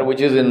Sepulchre, which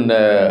is in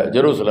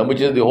Jerusalem,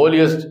 which is the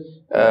holiest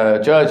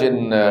church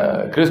in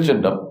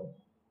Christendom,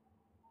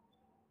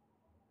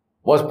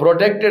 was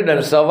protected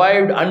and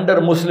survived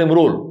under Muslim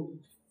rule.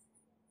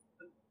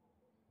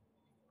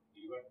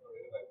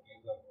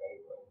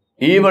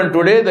 Even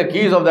today, the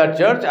keys of that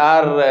church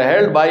are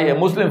held by a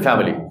Muslim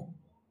family.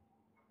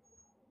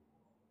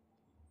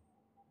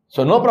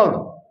 So no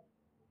problem.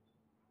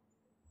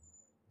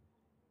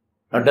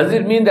 Now, does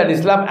it mean that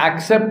Islam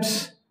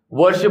accepts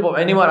worship of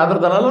anyone other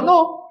than Allah?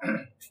 No.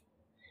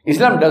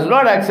 Islam does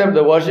not accept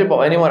the worship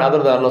of anyone other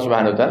than Allah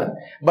subhanahu wa ta'ala.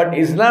 But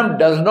Islam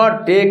does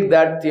not take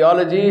that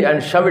theology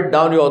and shove it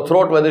down your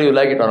throat whether you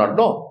like it or not.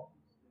 No.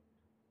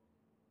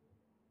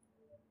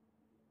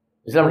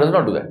 Islam does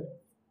not do that.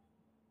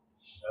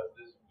 Does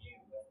this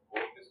mean that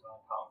pork is not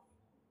harmful?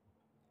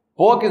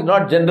 Pork is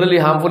not generally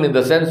harmful in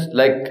the sense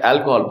like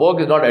alcohol. Pork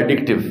is not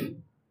addictive.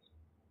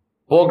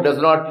 Pork does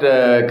not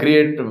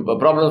create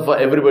problems for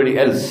everybody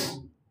else.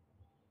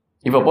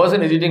 If a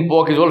person is eating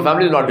pork, his whole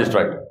family is not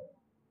destroyed.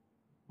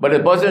 But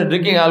a person is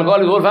drinking alcohol,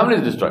 his whole family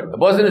is destroyed. A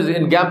person is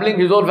in gambling,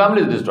 his whole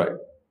family is destroyed.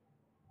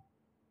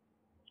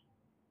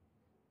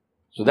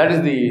 So that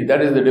is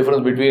the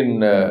difference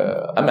between.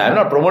 I'm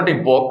not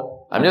promoting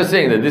pork. I'm just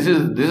saying that this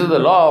is the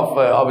law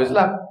of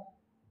Islam.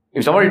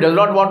 If somebody does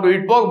not want to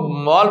eat pork,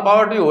 all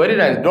power to you. Very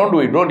nice. Don't do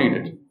it. Don't eat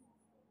it.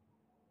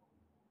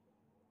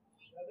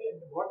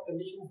 What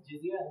conditions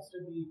jizya has to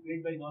be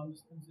paid by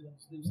non-Muslims and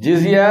Muslims?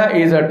 Jizya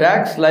is a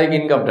tax like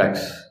income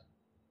tax.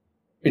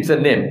 It's a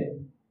name.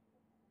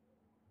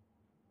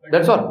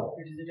 That's all.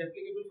 Is it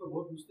applicable for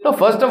both Muslims? No,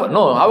 first of all,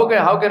 no.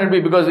 How can it be?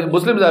 Because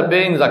Muslims are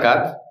paying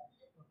zakat.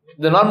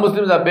 The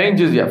non-Muslims are paying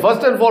jizya.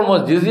 First and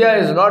foremost,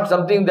 jizya is not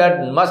something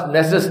that must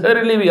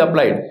necessarily be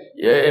applied.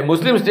 A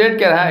Muslim state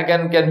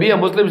can be a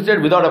Muslim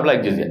state without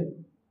applying jizya.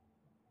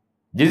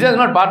 Jizya is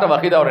not part of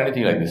Aqidah or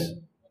anything like this.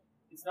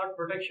 It's not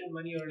protection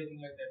money or anything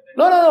like that.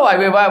 No.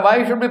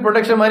 Why should be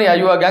protection money? Are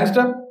you a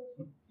gangster?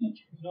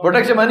 No.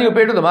 Protection money you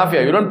pay to the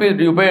mafia. You don't pay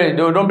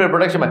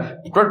protection money.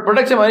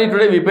 Protection money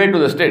today we pay to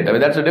the state. I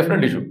mean, that's a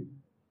different issue.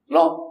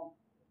 No.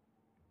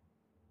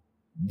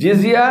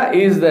 Jizya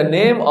is the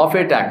name of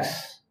a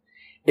tax.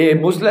 A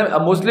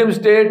Muslim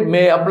state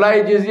may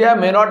apply jizya,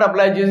 may not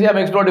apply jizya,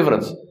 makes no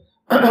difference.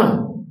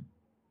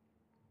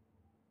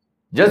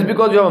 Just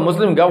because you have a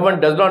Muslim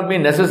government does not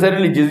mean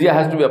necessarily jizya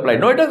has to be applied.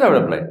 No, it doesn't have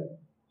to apply.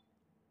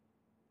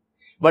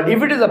 But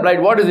if it is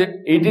applied, what is it?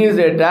 It is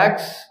a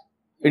tax.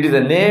 It is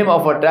the name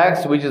of a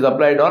tax which is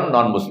applied on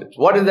non-Muslims.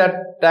 What is that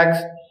tax?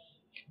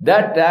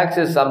 That tax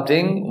is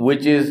something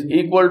which is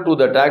equal to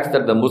the tax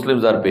that the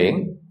Muslims are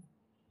paying.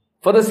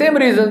 For the same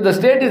reason, the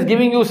state is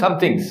giving you some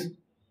things.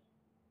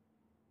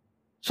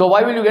 So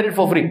why will you get it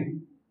for free?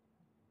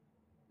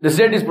 The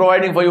state is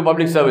providing for you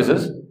public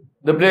services.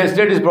 The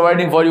state is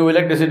providing for you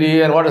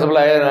electricity and water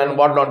supply and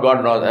whatnot,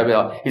 God knows.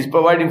 It's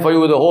providing for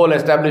you the whole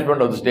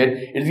establishment of the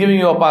state. It's giving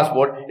you a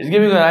passport. It's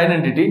giving you an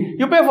identity.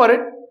 You pay for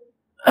it.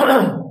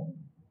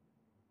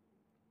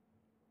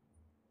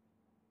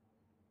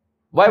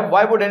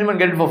 Why would anyone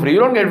get it for free? You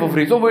don't get it for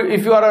free. So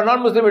if you are a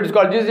non-Muslim, it is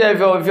called jizya. If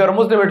you are a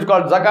Muslim, it is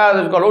called zakat,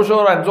 it is called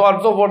ushur and so on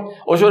and so forth.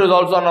 Ushur is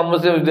also a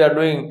non-Muslim if they are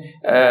doing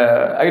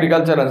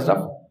agriculture and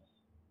stuff.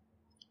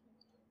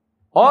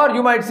 Or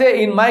you might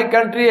say, in my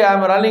country, I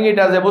am running it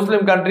as a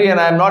Muslim country and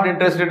I am not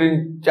interested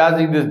in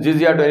charging this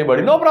jizya to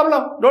anybody. No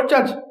problem. Don't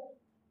charge. It's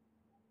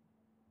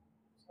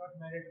not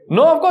mandatory.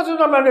 No, of course it's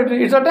not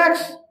mandatory. It's a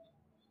tax.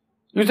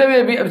 You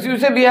say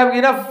we have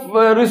enough,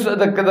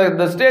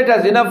 the state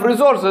has enough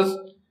resources.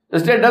 The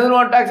state doesn't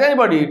want to tax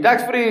anybody.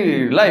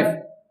 Tax-free life.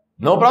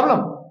 No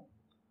problem.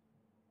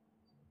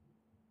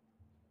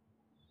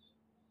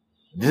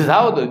 This is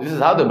how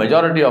the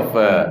majority of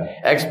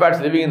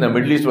expats living in the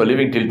Middle East were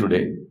living till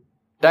today.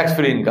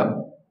 Tax-free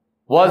income.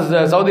 Was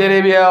Saudi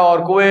Arabia or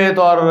Kuwait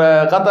or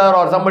Qatar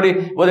or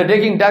somebody, were they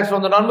taking tax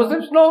from the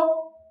non-Muslims?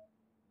 No.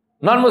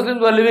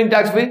 Non-Muslims were living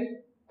tax-free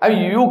I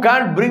mean, you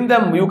can't bring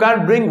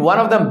one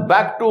of them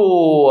back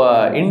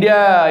to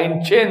India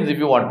in chains if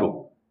you want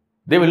to.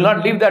 They will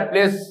not leave that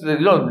place,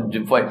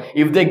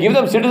 if they give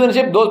them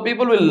citizenship, those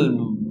people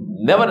will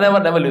never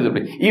leave the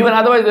place. Even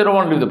otherwise, they don't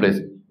want to leave the place.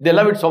 They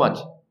love it so much.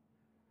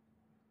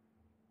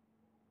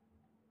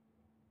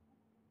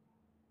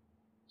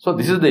 So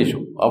this is the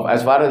issue of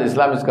as far as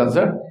Islam is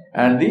concerned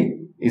and the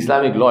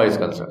Islamic law is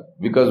concerned.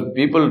 Because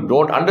people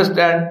don't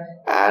understand,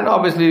 and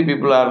obviously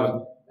people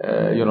are,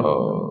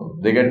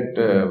 they get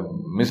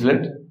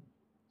misled.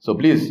 So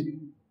please,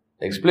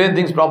 explain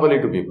things properly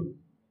to people.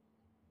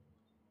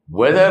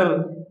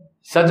 Whether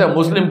such a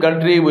Muslim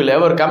country will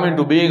ever come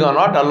into being or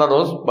not, Allah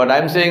knows. But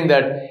I'm saying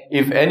that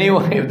if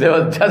there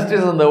was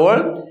justice in the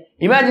world,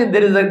 imagine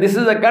this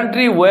is a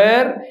country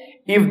where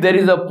if there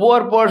is a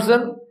poor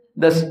person,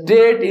 the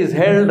state is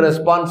held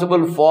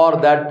responsible for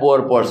that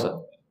poor person.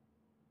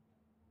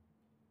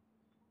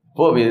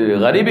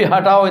 Gharibi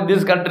Hatao in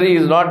this country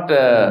is not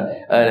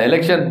an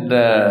election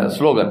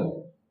slogan.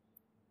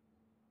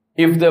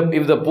 If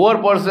the poor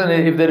person,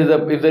 if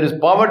there is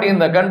poverty in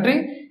the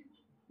country,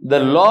 the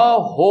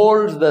law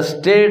holds the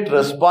state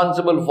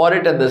responsible for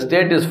it, and the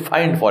state is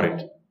fined for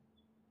it.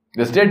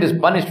 The state is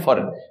punished for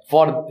it,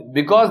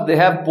 because they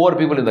have poor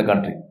people in the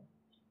country.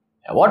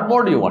 What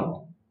more do you want?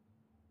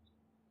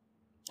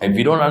 If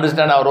we don't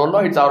understand our own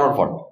law, it's our own fault.